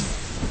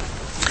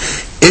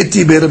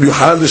 Eti ben Rabbi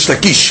Yochanan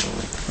l'Shakish.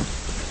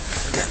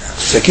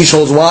 Shakish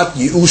holds what?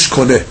 Yush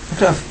koneh.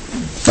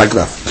 Like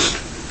that.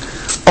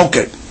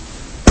 Okay.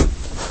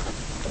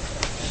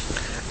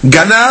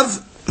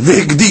 Ganav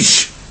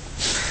v'higdish.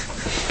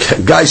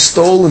 Guy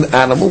stole an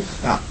animal,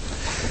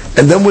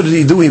 and then what did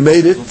he do? He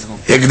made it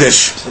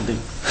higdish.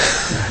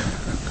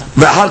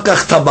 V'ahar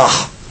kach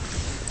tabach.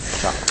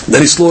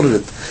 Then he slaughtered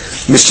it.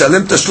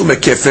 Mishalem tashlumei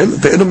kefel,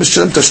 ve'enu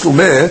mishalem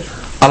tashlumei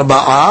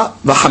arba'a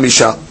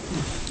v'chamisha.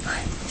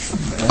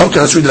 Okay,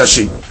 let's read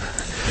Rashi.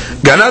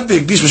 Ganav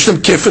v'higdish mishalem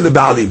kefel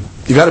leba'alim.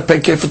 You got to pay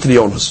kefil to the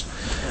owners.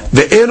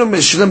 Ve'enu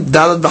mishalem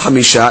dalad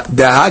v'chamisha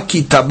deha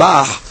ki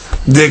tabach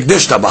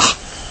v'higdish tabach.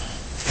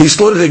 He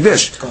slaughtered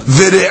higdish.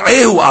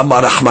 V're'ehu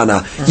amar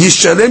Rahmana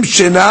yishalem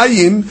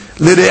shenayim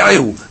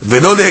l're'ehu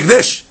ve'lo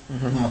l'higdish.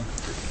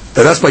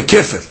 That's by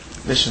kefil.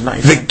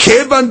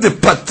 וכיוון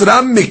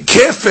דפטרם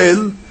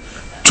מכפל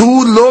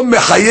תו לא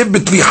מחייב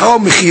בתביחה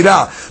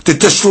ומחירה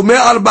תתשלומי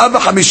 4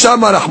 ו5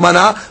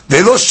 מהרחמנה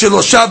ולא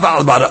 3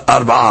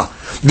 ו4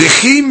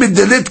 וכי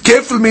מדלת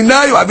כפל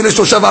מיני הוא אביא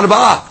ל3 ו4.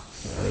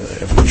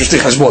 just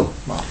take חשבון.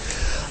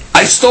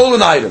 I stole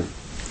an item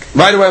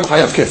right away I'm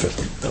חייב כפל.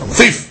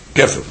 thief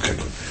כפל.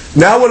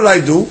 Now what did I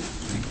do?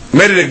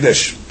 made it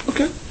הקדש.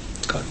 okay,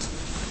 don't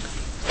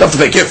have to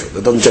pay כפל,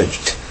 that doesn't change.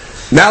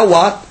 Now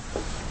what?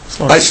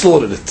 I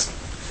slaughtered it.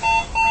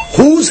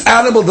 Whose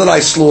animal did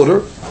I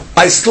slaughter?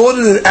 I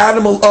slaughtered an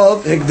animal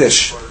of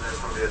Higdish.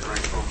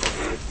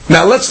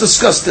 Now let's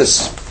discuss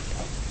this.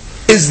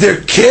 Is there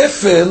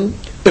kefil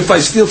if I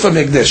steal from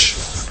Higdish?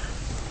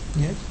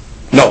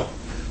 No.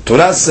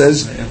 Torah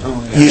says,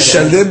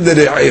 Yishalim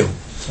l're'ehu.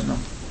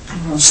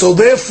 So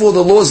therefore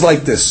the law is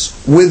like this.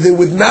 Where there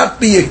would not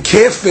be a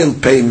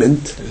kefil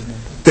payment,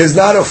 there's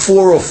not a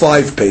 4 or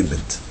 5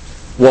 payment.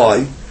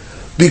 Why?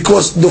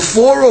 Because the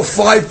 4 or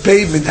 5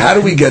 payment, how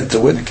do we get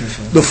to it?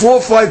 The 4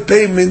 or 5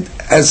 payment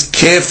has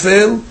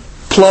kefil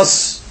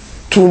plus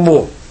 2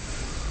 more,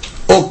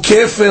 or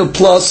kefil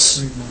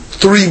plus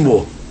 3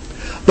 more.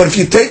 But if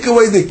you take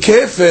away the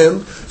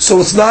kefil,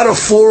 so it's not a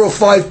 4 or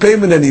 5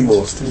 payment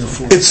anymore.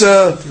 It's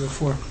a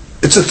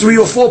 3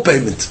 or 4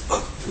 payment.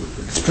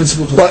 It's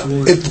principal. But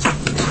it's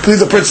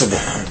the principal.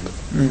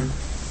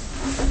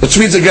 Which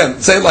means again,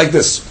 say it like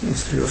this: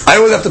 I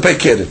always have to pay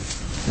kefil.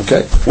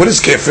 Okay, what is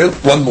kefil?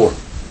 1 more.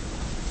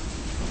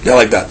 Yeah,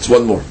 like that. It's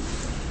 1 more.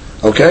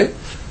 Okay?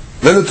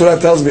 Then the Torah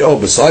tells me,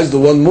 besides the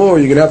 1 more,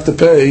 you're going to have to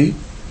pay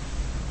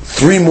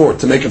 3 more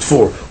to make it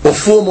 4. Or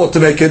 4 more to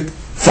make it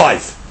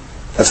 5.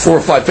 That's 4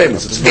 or 5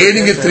 payments. It's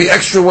adding it to the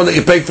extra one that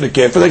you paid for the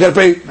kefil. They got to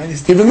pay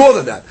even more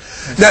than that.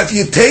 Now, if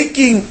you're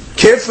taking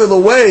kefil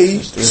away,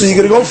 so you're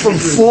going to go from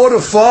 4 to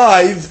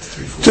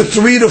 5 to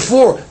 3 to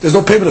 4. There's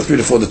no payment of 3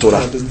 to 4 in the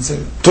Torah.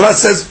 Torah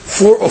says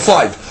 4 or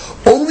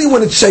 5. Only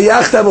when it's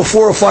shayach to have a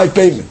 4 or 5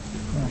 payment.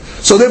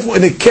 So therefore,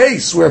 in a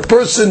case where a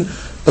person,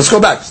 let's go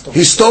back,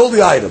 he stole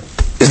the item.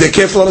 Is there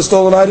kefil on a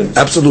stolen item?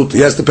 Absolutely,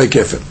 he has to pay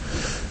kefil.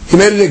 He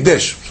made it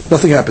higdish.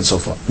 Nothing happened so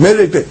far. Made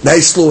it higdish. Now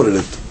he slaughtered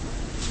it.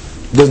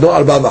 There's no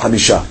 4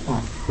 ו5.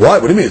 Why?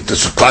 What do you mean?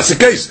 It's a classic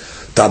case.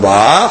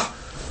 Tabach,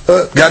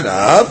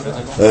 ganav,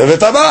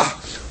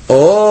 v'tabach.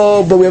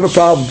 Oh, but we have a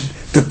problem.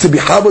 The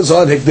tibicha was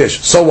on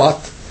higdish. So what?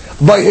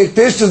 By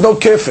higdish, there's no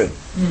kefil.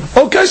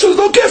 Okay, so there's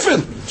no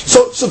kefil.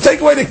 So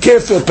take away the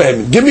kefil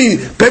payment. Give me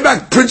pay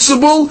back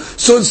principal.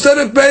 So instead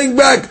of paying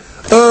back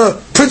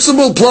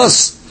principal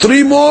plus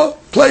 3 more,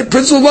 play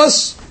principal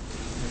plus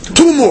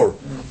 2 more,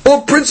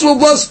 or principal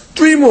plus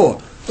 3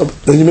 more.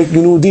 Then you make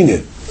new din here,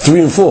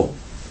 3 and 4.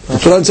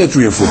 That's what I said,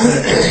 3 and 4.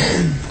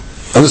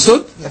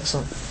 Understood?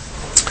 Excellent.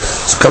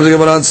 So comes the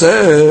Gemara and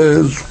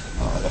says,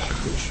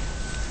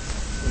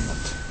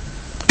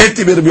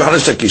 "Eti be Rabbi Yochanan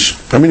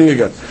Shakish." Coming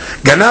again,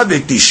 Ganav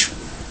v'higdish.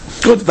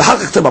 Good. ואחר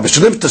כך תבע,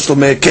 משלם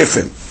תשלומי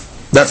כפל.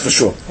 That's for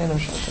sure.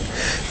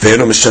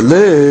 ואינו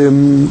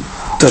משלם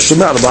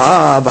תשלומי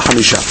 4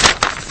 ו5.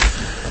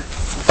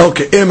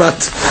 Okay,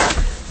 Emat.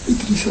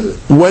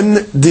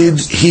 When did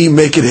he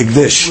make it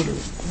higdish?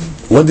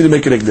 When did he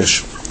make it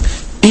higdish?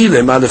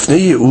 אילמה לפני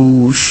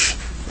ייאוש.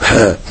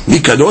 מי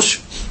קדוש?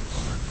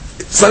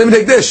 it's not even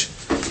higdish.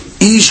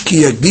 איש כי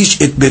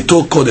יקדיש את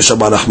ביתו קודש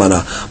אמר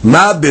רחמנה.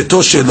 מה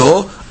ביתו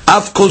שלו?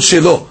 אף כל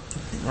שלו.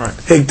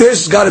 Higdish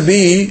has got to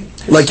be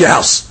like your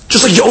house.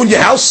 Just like you own your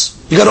house,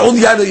 you got to own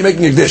the item that you're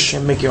making higdish.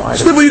 Can't make your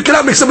item. So you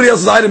cannot make somebody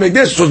else's item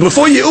higdish. So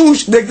before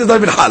Yeush, higdish is not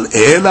even hal.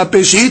 Ela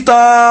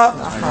peshita,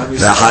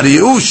 lahar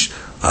Yeush.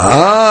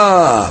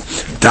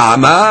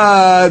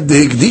 Ta'amad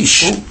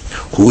de'ikdish.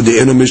 Hu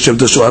de'enu mishem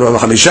teshu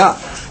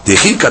 45.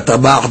 De'chi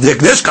katabach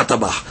de'ikdish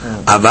katabach.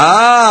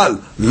 Aval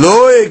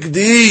lo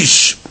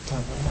ikdish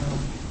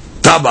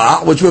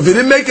tabach, which if he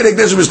didn't make it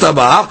ikdish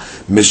mistabach,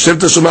 mishem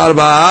teshu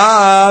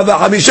 45.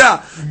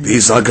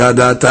 V'yisak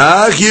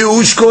hadatach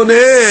yi'ush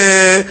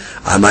koneh.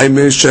 Amay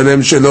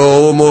mishalem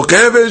shelo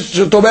mocher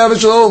v'shetobeh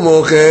v'shelo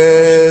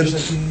mocher.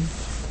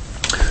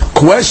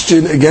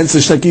 Question against the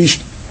shtakish.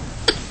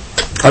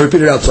 I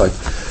repeat it outside.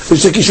 The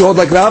shtakish you hold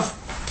like Rav?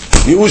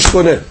 Yi'ush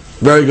koneh.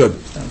 Very good.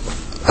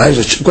 I have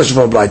a question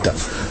from Braita.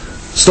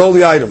 Stole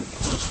the item.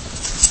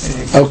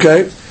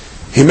 Okay.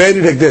 He made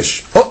it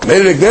ikdish. Oh,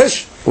 made it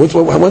ikdish? When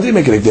did he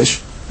make it ikdish?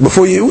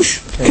 Before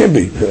Yi'ush? Can't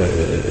be.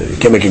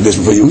 Can't make ikdish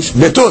before Yi'ush.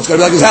 Betul, it's got to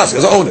be like his house. He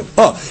has to own it.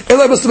 Oh,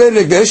 Eli must have made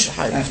it ikdish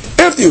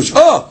after Yi'ush.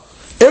 Oh,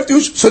 after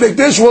Yi'ush. So the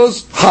ikdish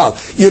was hal.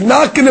 You're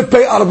not going to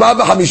pay arba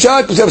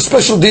v'chamisha because you have a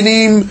special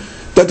dinim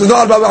that there's no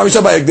arba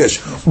v'chamisha by ikdish.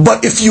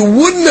 But if you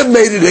wouldn't have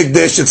made it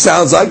ikdish, it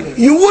sounds like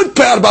you would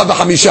pay arba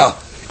v'chamisha.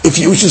 If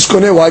Yi'ush is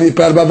koneh, why do you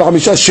pay arba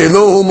v'chamisha?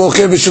 Shelo hu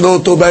mocher v'shelo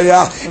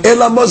tobayah.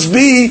 Ela must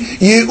be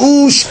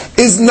Yi'ush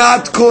is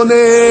not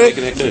koneh.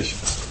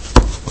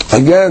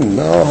 Again,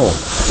 no.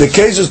 The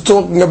case is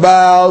talking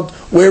about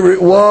where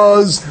it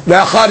was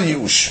ve'achar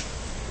Yi'ush.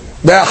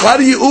 Ve'achar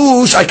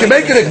Yi'ush, I can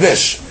make it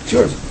ikdish. It's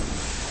yours.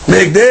 The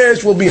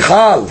ikdish will be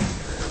chal.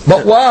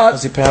 But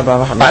what?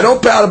 I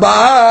don't pay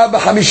arba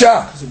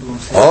v'chamisha.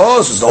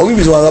 Oh, so it's the only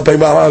reason why I'm not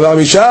paying arba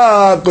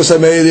v'chamisha because I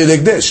made it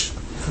ikdish.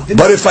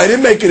 But if I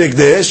didn't make it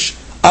ikdish,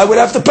 I would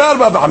have to pay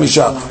arba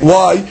v'chamisha.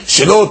 Why?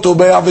 Shelo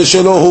tobeah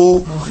v'shelo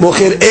hu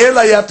mocher.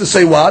 Ela, you have to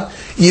say what?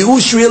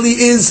 Yi'ush really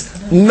is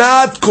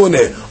not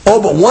koneh. Oh,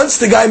 but once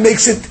the guy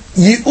makes it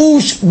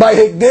Yi'ush, by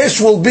Hekdesh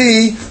will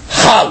be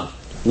Hal.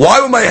 Why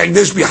will my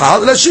Hekdesh be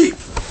Hal? Rashi.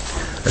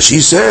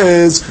 Rashi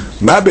says,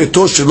 Ma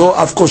beto shelo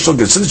af kol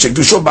shogeg. Since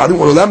Shekdusho ba'alim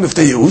olam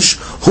nefte Yi'ush,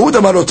 hu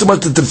damar otzimah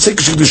tetzek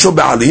Shekdusho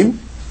ba'alim.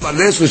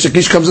 Unless when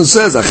Shekish comes and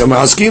says, Achem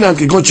ha'askinan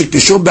kigon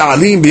Shekdusho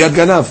ba'alim biyad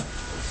ganav.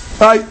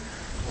 Right?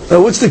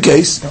 Now what's the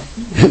case?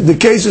 The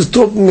case is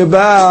talking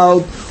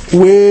about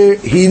where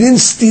he didn't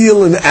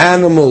steal an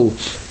animal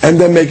and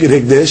then make it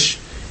Hekdesh.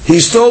 He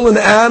stole an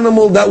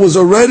animal that was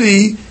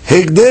already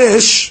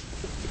Hekdesh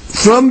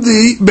from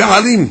the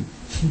Be'alim.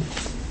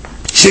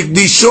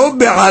 Shekdisho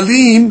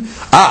Be'alim.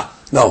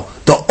 No.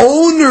 The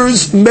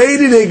owners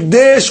made it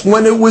Hekdesh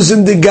when it was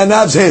in the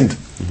Ganav's hand.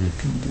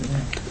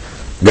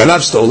 Ganav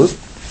stole it.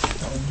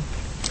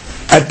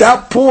 At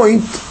that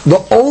point,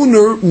 the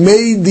owner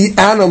made the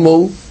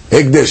animal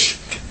Hekdesh.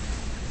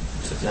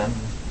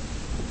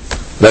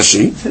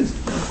 Rashi?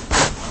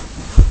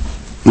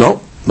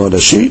 No, not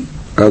Rashi.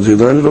 How do you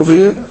learn it over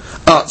here?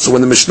 So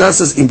when the Mishnah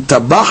says Im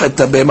tabach et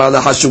habehema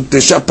lahashuk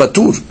tesha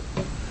patur,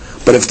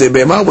 but if the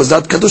behema was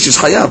not kadosh, is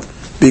chayav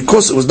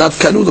because it was not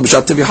kanud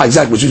b'shat tevicha.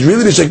 Exactly, which is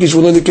really the shekish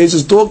one of the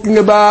cases talking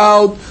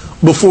about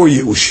before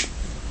Yi'ush.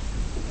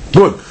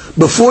 Good.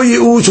 Before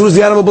Yi'ush, who does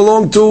the animal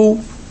belong to?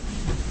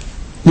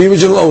 The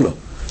original owner.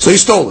 So he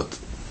stole it.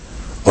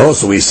 Oh,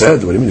 so he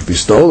said, what do you mean if he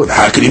stole it?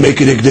 How could he make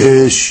it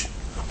ikdish?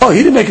 Oh,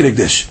 he didn't make it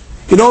ikdish.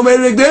 You know who made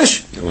it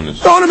ikdish?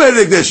 The owner made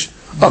it ikdish.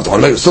 Oh, the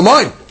owner made it. So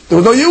mine. There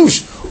was no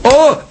Yi'ush.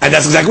 Oh, and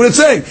that's exactly what it's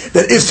saying.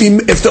 That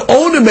if the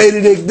owner made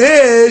it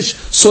ikdish,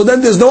 so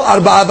then there's no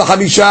arba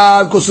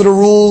v'chamisha because of the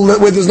rule that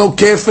where there's no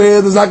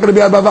kefir, there's not going to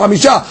be arba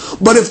v'chamisha.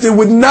 But if there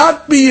would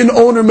not be an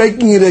owner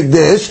making it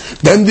ikdish,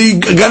 then the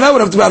gana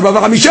would have to be arba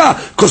v'chamisha.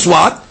 Because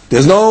what?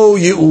 There's no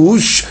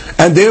Yi'ush,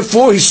 and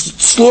therefore he's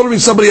slaughtering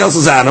somebody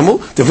else's animal.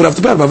 Therefore, would have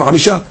to be arba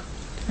v'chamisha.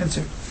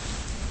 Answer.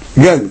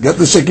 Again, get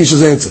the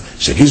Shekish's answer.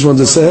 Shekish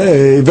wants to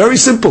say very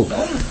simple.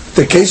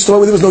 The case story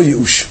where there was no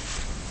Yi'ush.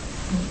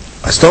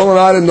 I stole an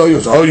item, no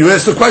use. Oh, you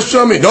asked the question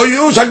on me. No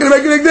use, how can I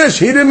make it ikdish?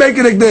 He didn't make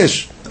it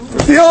ikdish.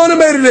 The owner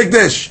made it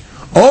ikdish.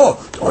 Oh,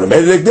 the owner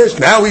made it ikdish.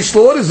 Now he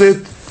slaughters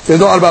it.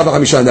 There's no arba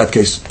v'chamisha in that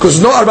case. Because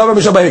there's no arba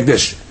v'chamisha by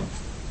ikdish.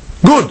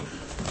 Good.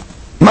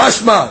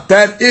 Mashma,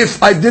 that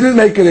if I didn't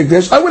make it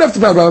ikdish, I would have to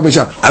pay arba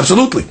v'chamisha.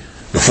 Absolutely.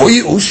 Before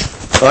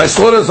Yi'ush, I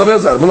slaughtered somebody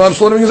else's animal. I'm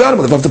slaughtering his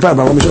animal. If I have to pay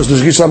arba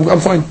v'chamisha, so I'm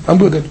fine. I'm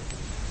good then.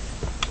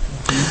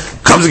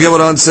 Comes the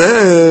Gemara and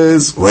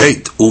says,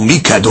 wait, umi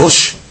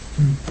kadosh?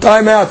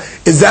 Time out.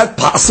 Is that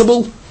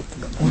possible?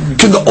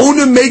 Can the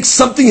owner make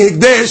something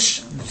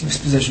hekdesh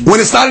when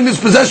it's not in his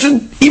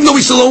possession, even though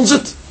he still owns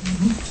it?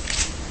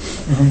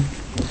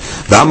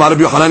 ואמר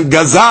רבי יוחנן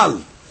גזל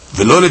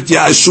ולא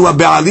נתייאשו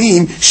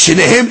הבעלים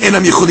שניהם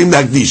אינם יכולים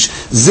להקדיש.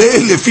 זה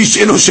לפי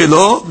שאינו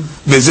שלו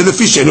וזה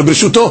לפי שאינו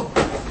ברשותו.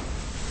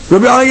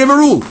 Rabbi Yochanan gave a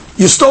rule.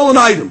 You stole an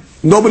item.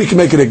 Nobody can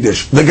make it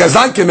hekdesh. The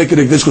gazan can make it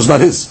hekdesh because it's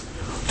not his.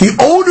 The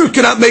owner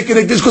cannot make it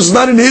hekdesh because it's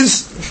not in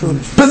his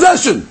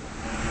possession.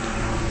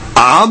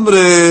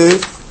 Amre,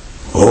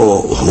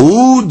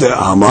 hu de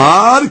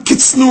amar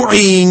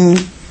kitznu'in.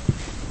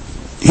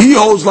 He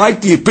holds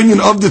like the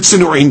opinion of the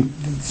tznu'in.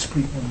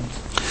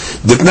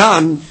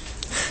 Ditnan,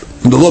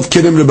 the law of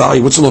Kedem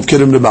Rebai. What's the law of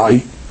Kedem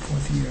Rebai?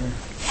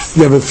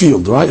 You have a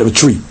field, right? You have a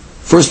tree.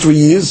 First 3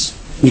 years,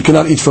 you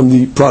cannot eat from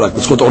the product.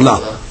 It's called Olah.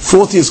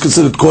 40 is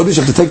considered Kodesh.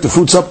 You have to take the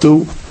fruits up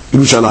to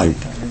Yerushalayim.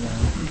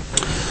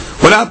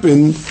 What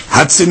happened?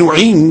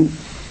 Hatzinu'in.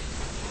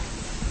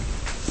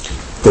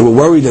 They were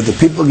worried that the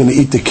people are going to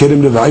eat the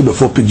Kerem Leva'i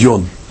before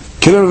Pidyon.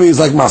 Kerem Leva'i is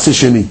like Maaseh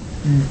Sheni.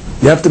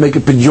 You have to make a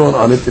Pidyon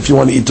on it if you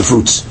want to eat the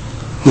fruits.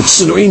 The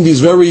Tzinu'in, these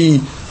very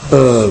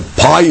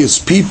pious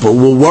people,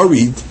 were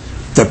worried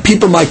that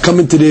people might come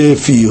into their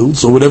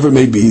fields, or whatever it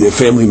may be, their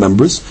family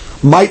members,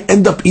 might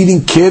end up eating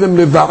Kerem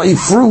Leva'i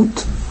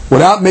fruit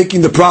without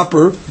making the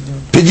proper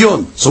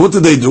Pidyon. So what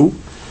did they do?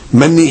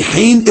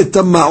 Manihin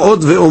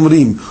itama'ot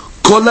ve'omrim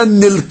kol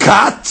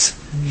nilkat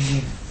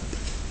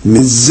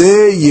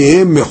mizeh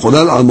yehem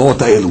mechulal al ma'ot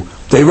ha'elu.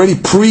 They already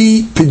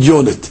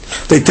pre-Pidyon it.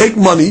 They take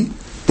money,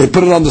 they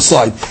put it on the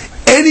side.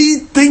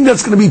 Anything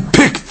that's going to be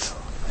picked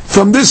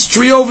from this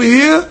tree over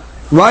here,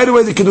 right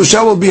away the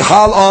Kedusha will be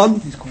hal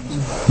on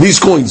these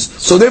coins.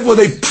 So therefore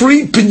they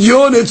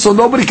pre-Pidyon it so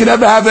nobody can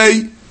ever have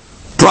a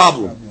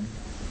problem.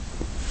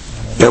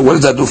 Yeah, what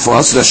does that do for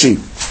us? Rashi.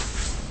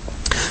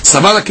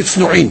 Savala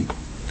kitznu'in.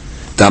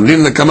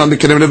 Tamlin lekama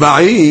mikerem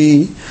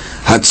leva'i.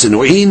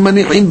 Hatznu'in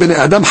mani'in b'nei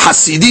adam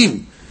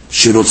hasidim.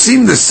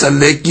 שרוצים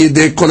לסלק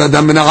ידי כל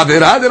אדם מן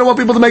העבירה. They don't want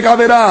people to make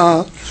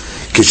עבירה.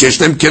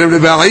 כשיש להם כרם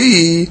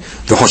לוואי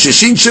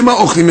וחוששים שמה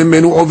אוכלים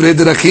ממנו עוברי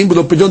דרכים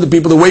ולא פדיון, the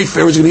people, the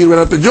wayfarers are going to eat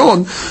without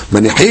פדיון,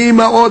 מניחים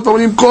מעות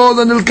ואומרים כל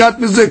הנלקט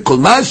מזה, כל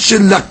מה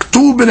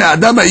שלקטו בני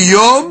אדם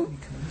היום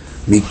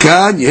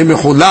מכאן יהיה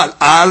מחולל.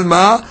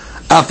 עלמא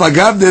אף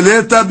אגב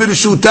דלתא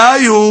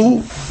ברשותיו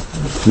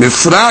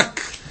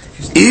מפרק,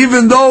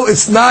 even though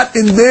it's not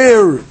in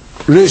their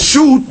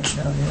רשות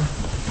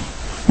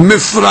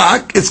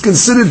מפרק, it's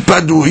considered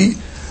פדוי,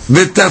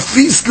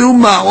 ותפיס לו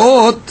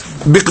מעות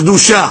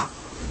בקדושה.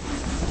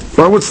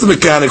 Well, what's the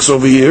mechanics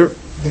over here?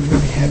 They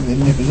really have it in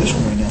their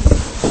possession right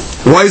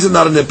now. Why is it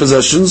not in their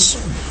possessions?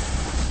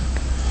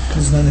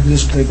 Because it's not in their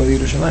possession to go to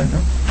Yerushalayim, no?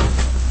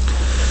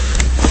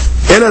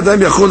 אין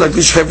אדם יכול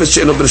להקדיש חפץ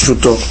שאינו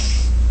ברשותו.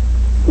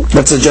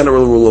 That's a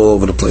general rule all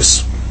over the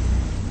place.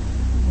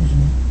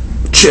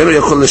 שאינו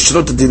יכול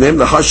לשנות את דיניהם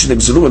לאחר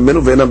שנגזלו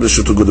ממנו ואינם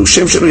ברשותו גודו.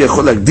 שם שאינו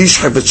יכול להקדיש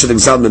חפץ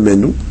שנגזל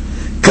ממנו,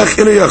 כך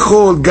אינו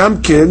יכול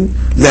גם כן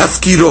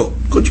להפקירו.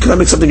 You cannot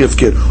make something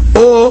הפקר.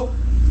 או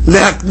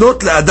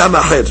להקנות לאדם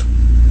אחר.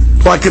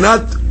 Or I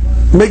cannot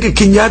make a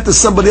kinyan to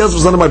somebody else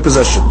who's not in my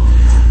possession.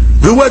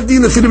 והוא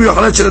הדין לפי רבי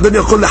יוחנן שאדם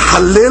יכול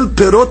לחלל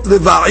פירות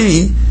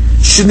רבעי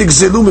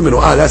שנגזלו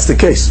ממנו. That's the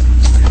case.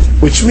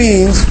 Which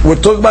means, we're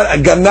talking about a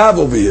ganav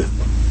over here.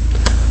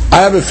 I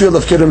have a field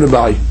of kerem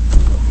revai.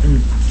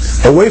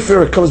 A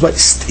wayfarer comes by,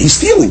 he's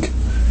stealing.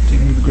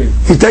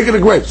 He's taking a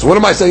grape. So what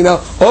am I saying now?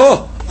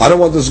 Oh, I don't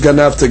want this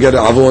ganav to get an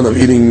avon of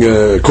eating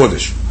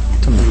kodesh.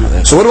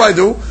 So what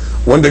do?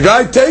 When the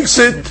guy takes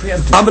it,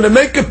 I'm going to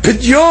make a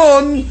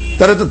pidyon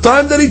that at the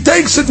time that he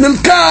takes it,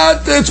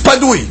 nilkat, it's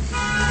padui.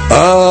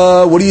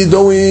 What are you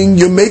doing?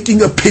 You're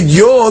making a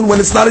pidyon when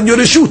it's not in your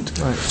reshut.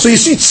 Right. So you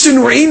see,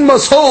 Tzinu'in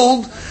must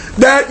hold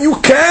that you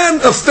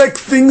can affect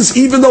things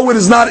even though it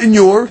is not in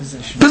your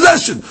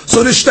possession.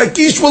 So the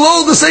shtakish will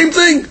hold the same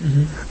thing.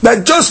 Mm-hmm.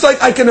 That just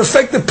like I can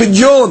affect the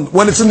pidyon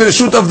when it's in the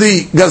reshut of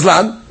the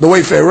gazlan, the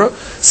wayfarer,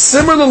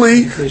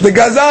 similarly, the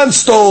gazlan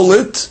stole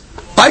it,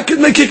 I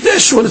can make a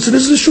hikdesh when it's in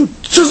his reshut.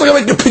 Just like I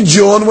make a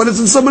pidyon when it's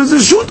in somebody's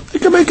reshut, I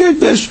can make a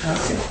hikdesh.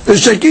 The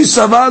shtakish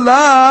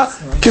savala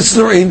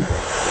kisnu'in.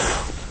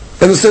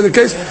 Understand the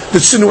case? The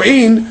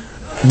Tzinu'in,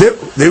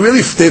 they're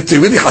really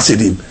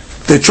Hasidim.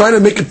 They're trying to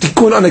make a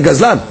tikkun on a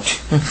gazlan.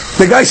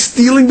 The guy's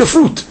stealing the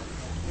fruit.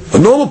 A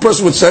normal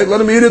person would say,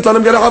 let him eat it, let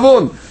him get a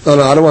havon.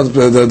 No, I don't want,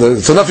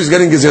 it's enough he's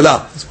getting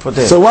gezelah.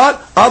 So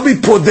what? I'll be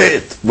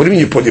podeit. What do you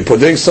mean you're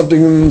podeing something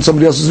in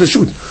somebody else's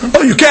reshut?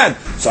 Oh, you can.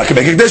 So I can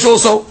make a hikdesh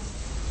also.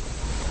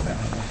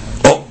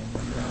 Oh.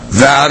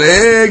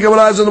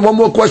 One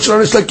more question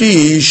on Ish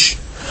Lakish.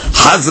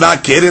 Hazra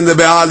kerin the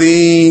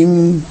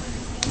be'alim.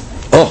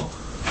 Oh.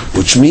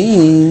 Which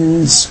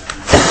means,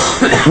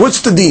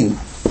 what's the deen?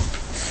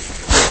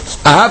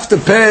 I have to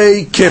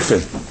pay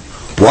kefil.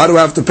 Why do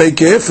I have to pay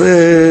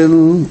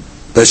kefil?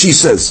 That she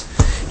says,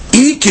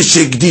 if it's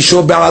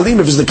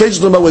the case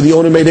about where the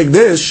owner made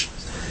hekdesh,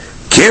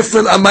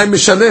 kefil amay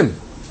mishalem.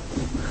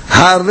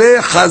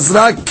 Hare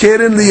chazra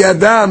keren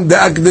liyadam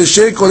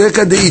de'akdeshe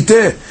koleka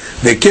de'iteh.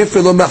 וכפל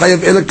לא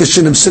מחייב אלא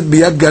כשנמצאת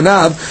ביד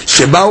גנב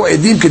שבאו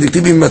עדים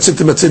כדכתיב אם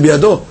תמצא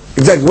בידו.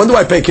 Exactly. When do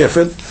I pay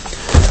kefil?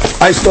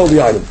 I stole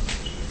the item.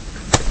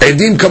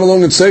 Edim come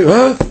along and say,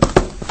 huh?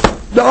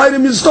 The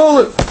item you stole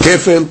it.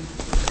 Kefil.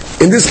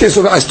 In this case,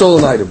 I stole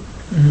an item.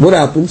 Mm-hmm. What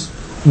happens?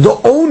 The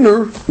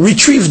owner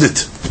retrieved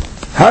it.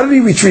 How did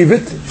he retrieve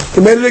it? He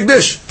made it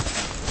hekdesh.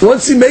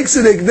 Once he makes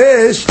it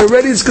hekdesh,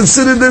 already it's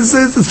considered as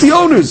it's the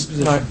owner's.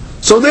 Right.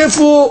 So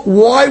therefore,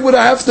 why would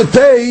I have to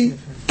pay?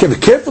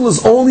 Kefil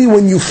is only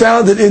when you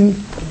found it in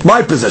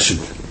my possession.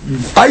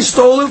 I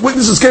stole it,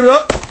 witnesses came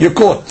up, you're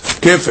caught.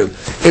 Kefil.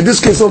 In this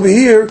case over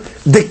here,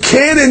 the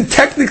canon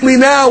technically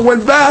now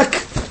went back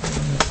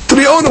to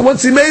the owner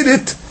once he made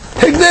it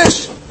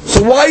hekdesh.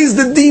 So why is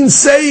the deen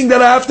saying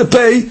that I have to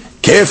pay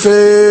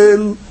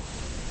kefil?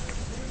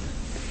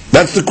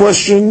 That's the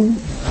question.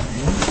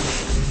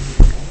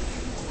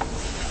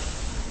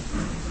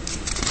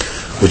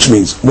 Which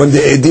means, when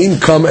the Edin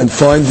come and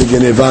find the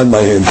Geneva in my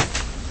hand,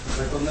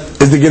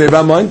 is the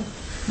Geneva mine?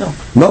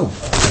 No.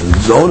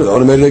 The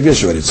owner made a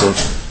Hekdesh already. So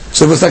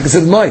it's like I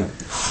said, mine.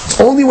 It's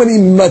only when he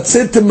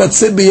matzit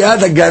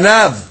biyad a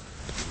ganav.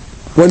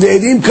 When the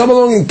Edim come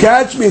along and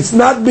catch me, it's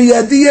not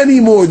biyadi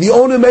anymore. The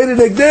owner made it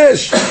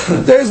Hekdesh.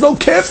 There is no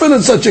kefir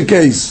in such a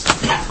case.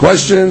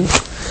 Question.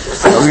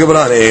 The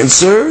Gemara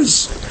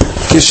answers.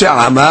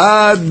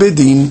 Kishamad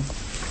bedin.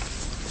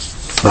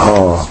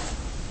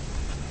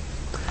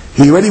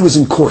 He already was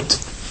in court,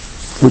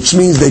 which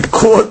means they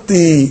caught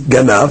the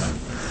ganav.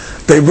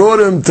 They brought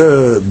him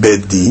to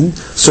Bedin,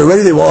 so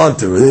already they were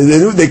onto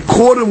it. They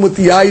caught him with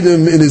the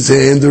item in his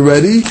hand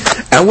already.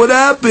 And what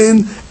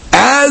happened,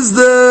 as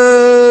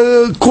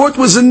the court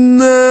was in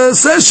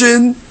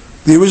session,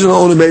 the original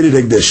owner made it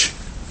Hekdesh.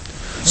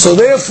 So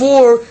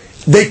therefore,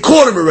 they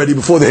caught him already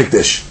before the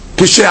Hekdesh.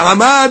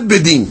 Kishamad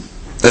Bedin.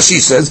 As he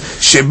says,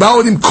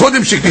 Sheba'odim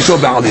kodem shektisho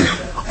ba'alim.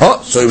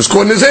 Oh, so he was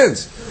caught in his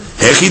hands.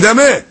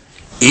 Hechidameh.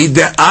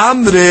 Ide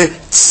amre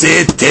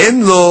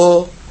tzeten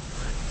lo.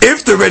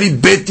 If the ready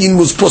betin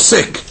was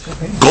posek,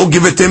 go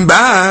give it him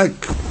back.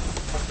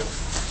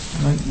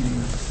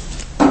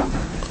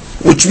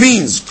 Which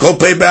means, go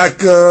pay back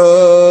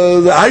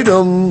the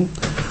item.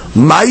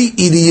 My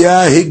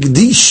iriya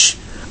hekdish,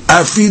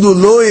 afidu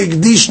lo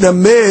hekdish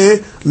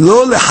nameh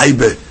lo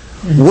lehaybe.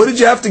 What did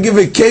you have to give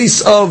a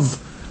case of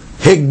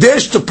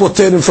hekdesh to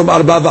poter him from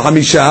arba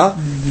v'hamisha?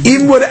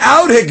 Even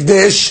without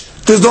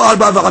hekdesh, there's no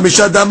arba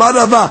v'hamisha. Damar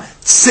rava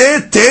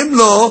tzeten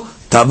lo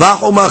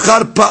tabach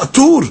umachar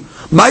pa'tur.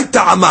 My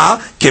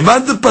ta'ama,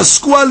 kevan de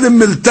paskua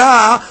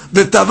lemilta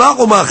v'tavach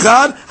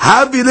umachar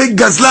habile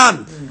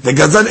gazlan. The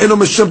gazlan eno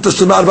mishum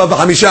tashlima arba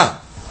v'hamisha.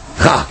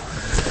 Ha!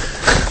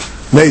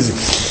 Amazing.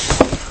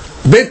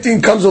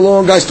 Betin comes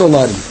along, guy stole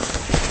item.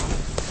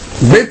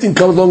 Betin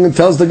comes along and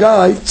tells the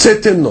guy,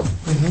 "Tzetin lo,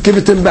 give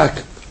it him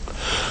back."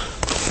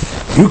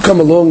 You come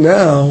along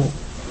now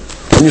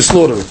and you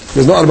slaughter it.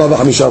 There's no arba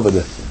v'hamisha over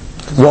there.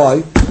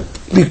 Why?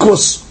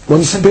 Because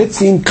when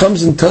Betin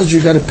comes and tells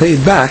you got to pay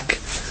it back,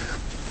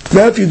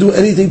 now if you do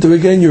anything to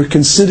regain, you're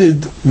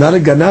considered not a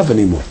ganav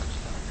anymore.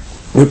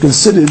 You're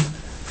considered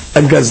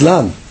a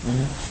gazlan.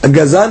 A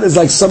gazlan is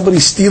like somebody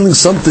stealing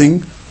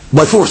something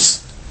by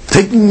force,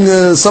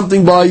 taking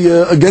something by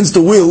against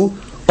the will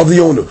of the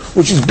owner,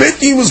 which is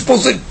Betin was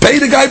supposed to pay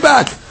the guy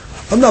back.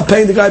 I'm not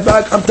paying the guy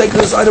back. I'm taking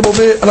this item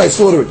over here and I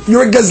slaughter it.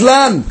 You're a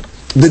gazlan.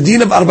 The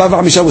deen of arba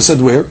v'hamisha was said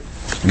where?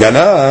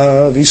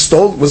 Ganav. He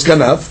stole. Was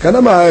ganav.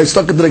 Ganav. I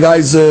stuck into the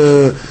guy's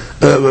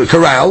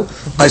corral.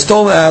 I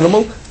stole an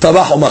animal.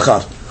 Tabach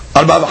umachar.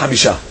 Arba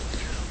v'hamisha.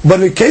 But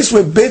in the case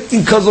where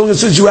Betin comes along and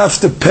says you have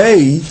to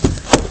pay,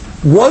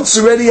 once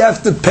already you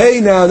have to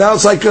pay now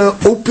it's like an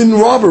open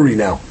robbery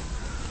now.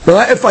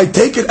 But if I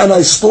take it and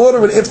I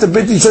slaughter it, if the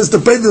Betin says to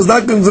pay, there's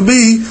not going to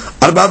be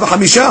arba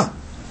v'hamisha.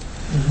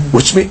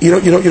 Which means, you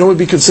know what would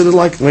be considered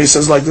like, when he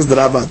says like this, the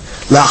Rabban,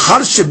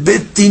 Lahar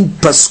shebetin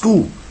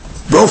pasku,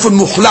 b'ofen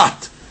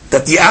muhlat,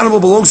 that the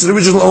animal belongs to the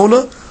original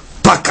owner,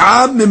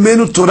 pak'am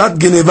mimenu torat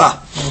geneva.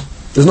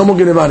 There's no more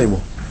geneva anymore.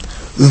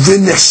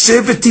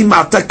 V'nechsheveti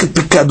ma'atak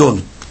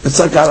pikadon. It's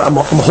like I'm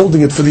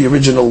holding it for the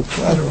original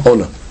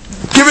owner.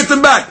 Give it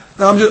them back.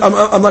 No,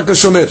 I'm not going to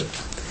shomer.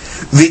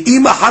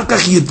 V'im achar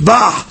kach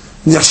yitbach,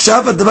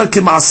 nechshav hadavar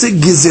k'maaseh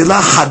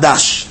gezela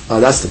hadash.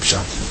 That's the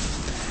pshat.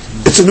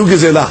 It's a new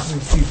gezela.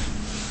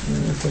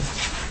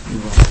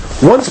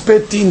 Once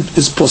Betin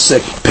is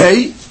posek,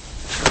 pay.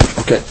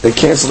 Okay, they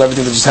cancel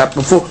everything that just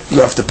happened before.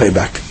 You have to pay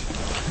back.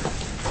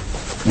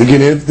 The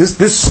Geneva,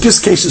 this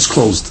case is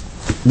closed.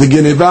 The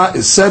Geneva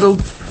is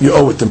settled. You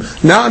owe it them.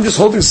 Now I'm just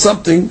holding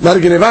something, not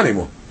a Geneva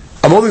anymore.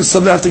 I'm holding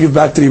something I have to give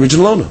back to the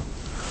original owner.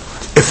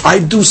 If I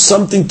do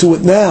something to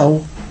it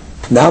now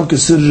I'm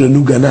considered a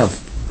new ganav.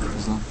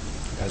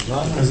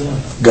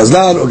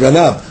 Gazlan or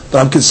ganav. But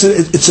I'm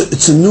considered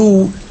it's a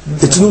new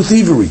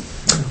thievery.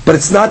 But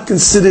it's not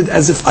considered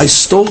as if I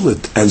stole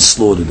it and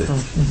slaughtered it.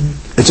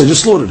 It's I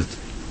just slaughtered it.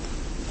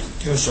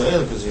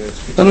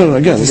 No,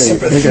 again.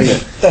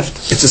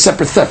 Theft. It's a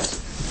separate theft.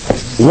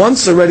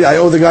 Once already I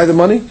owe the guy the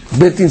money,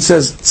 Betin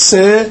says,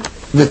 Se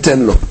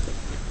v'tenlo.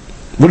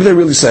 What are they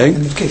really saying?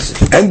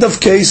 End of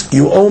case,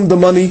 you owe him the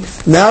money,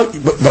 now,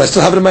 but I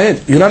still have it in my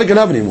hand. You're not a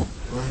ganav anymore.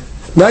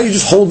 Now you're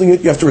just holding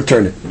it, you have to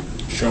return it.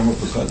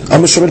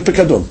 I'm a shomer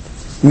pikadon.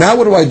 Now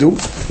what do?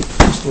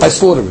 I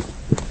slaughter it.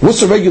 What's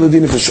the regular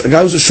din if a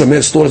guy who's a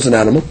shomer slaughters an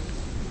animal?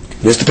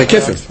 He has to pay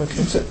kefir.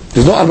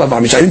 There's no arba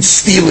v'hamisha. I didn't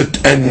steal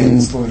it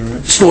and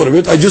slaughter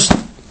it. I just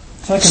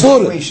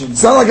slaughtered it.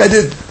 It's not like I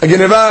did a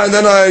geneva and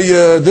then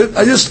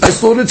I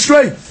slaughtered it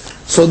straight.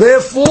 So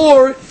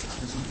therefore,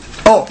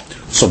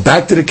 so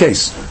back to the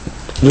case.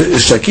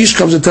 Shakish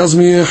comes and tells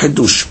me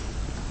Hidush.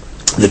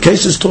 The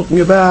case is talking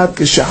about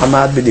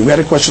Shahamad Bidi. We had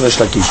a question of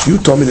Shakish. You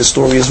told me the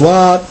story is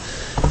what?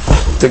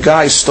 The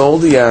guy stole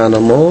the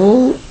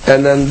animal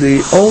and then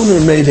the owner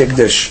made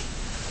Hekdesh.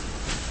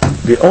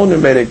 The owner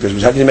made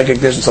Hekdesh. How can you make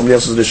Hekdesh and somebody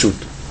else is the shoot?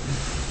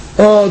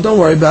 Oh, don't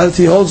worry about it.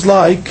 He holds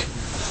like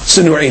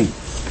Sinurin.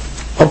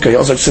 Okay, he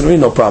holds like Sinurin,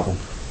 no problem.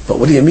 But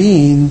what do you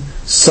mean?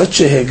 Such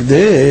a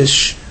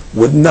Hekdesh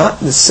would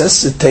not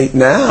necessitate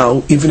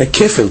now even a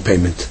kefil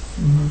payment.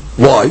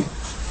 Why?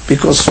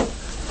 Because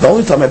the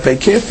only time I pay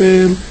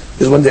kefil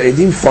is when the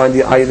Eidim find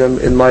the item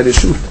in my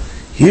reshut.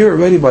 Here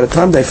already, by the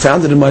time they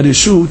found it in my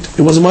reshut,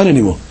 it wasn't mine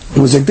anymore. It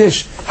was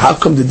Hekdesh. How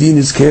come the din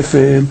is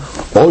kefil?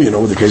 Oh, you know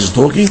what the case is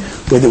talking?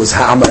 Where there was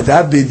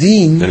ha'amadah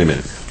bedin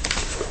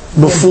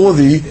before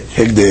the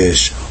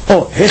Hekdesh.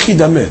 Oh,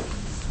 hechidameh.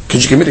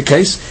 Could you give me the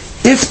case?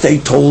 If they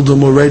told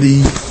them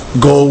already,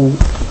 go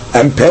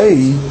and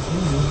pay,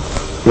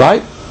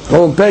 right?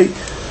 Go and pay.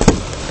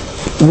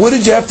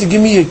 Wouldn't you have to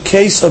give me a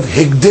case of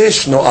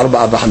Hekdesh? No,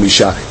 Arba'a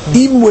v'Hamisha.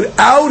 Even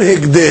without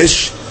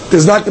Hekdesh,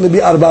 there's not going to be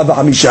Arba'a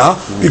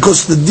v'Hamisha,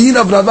 because the din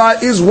of Rava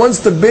is once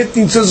the Beit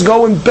Din says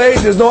go and pay,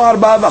 there's no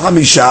Arba'a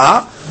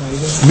v'Hamisha,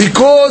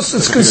 because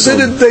it's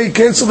considered they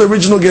cancel the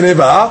original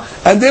Geneva,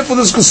 and therefore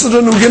there's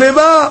considered a new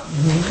Geneva.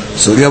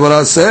 So the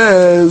Gemara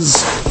says,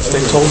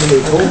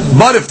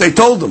 but if they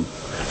told them,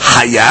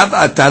 Hayav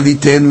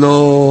ataliten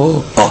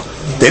lo. Oh,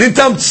 they didn't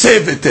tell them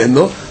tsevetin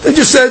lo. They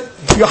just said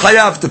you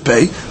hayav to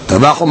pay.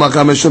 Tabachu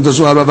makam eshon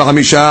tasu arba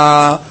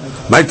v'chamisha.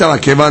 Ma'itama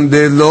kevan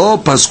de lo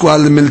pasku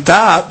al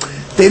milta.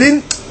 They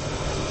didn't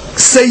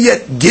say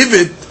yet give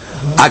it.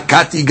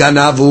 Akati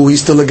ganavu.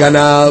 He's still a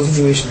ganav.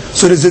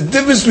 So there's a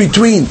difference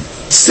between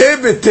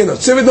tsevetin lo.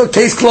 Tsevetin lo,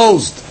 case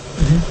closed.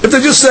 If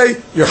they just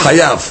say you're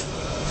hayav,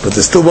 but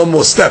there's still one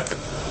more step.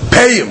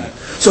 Pay him.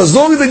 So as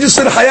long as they just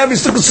said hayav, he's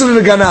still considered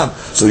a ganav.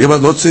 So how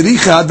about that's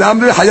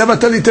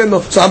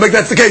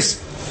the case?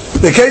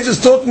 The case is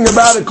talking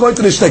about, according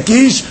to the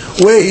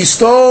Shtakish, where he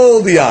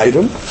stole the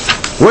item.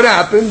 What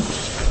happened?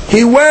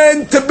 He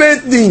went to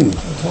Beit Din.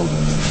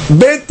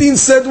 Beit Din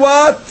said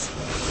what?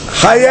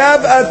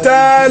 Hayav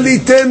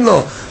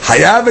atalitenlo.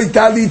 Hayav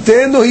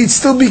atalitenlo, he'd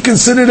still be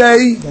considered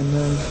a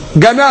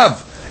ganav.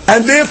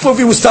 And therefore, if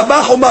he was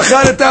tabach or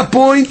machar at that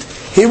point,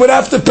 he would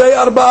have to pay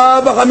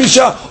arba'a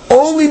v'chamisha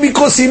only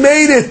because he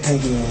made it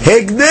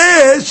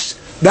Hekdesh.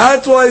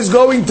 That's why it's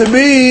going to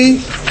be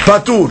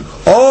patur.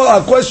 Oh,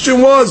 our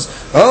question was,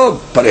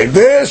 but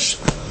Hekdesh,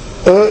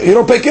 you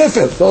don't pay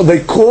kefil. No,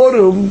 they caught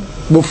him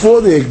before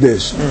the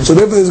Hekdesh. So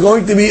therefore there's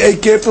going to be a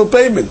kefil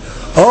payment.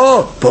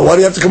 Oh, but why do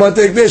you have to come out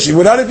to Hekdesh? Even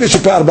without Hekdesh,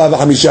 you pay arba'a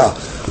v'chamisha.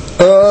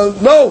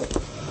 No.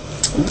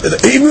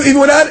 Even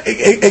without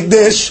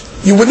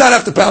Hekdesh, you would not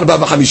have to pay arba'a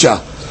v'chamisha.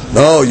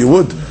 No, you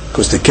would.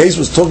 Because the case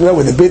was talking about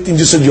when the Beit Din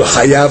just said you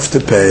hayav to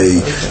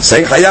pay.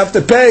 Saying hayav to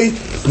pay,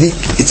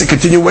 it's a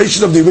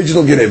continuation of the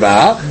original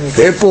Geneva.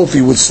 Therefore, if he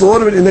would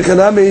slaughter it in the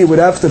Kanami, he would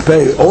have to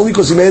pay. Only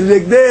because he made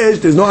it Hekdesh,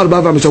 there's no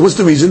arba'a v'chamisha. What's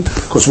the reason?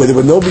 Because when there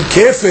would no be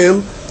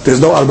kefil,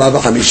 there's no arba'a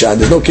v'chamisha.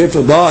 There's no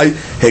kefil by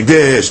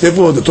Hekdesh.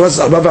 Therefore, the Torah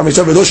says arba'a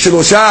v'chamisha v'lo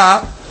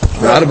shelosha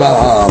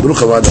v'arba'a.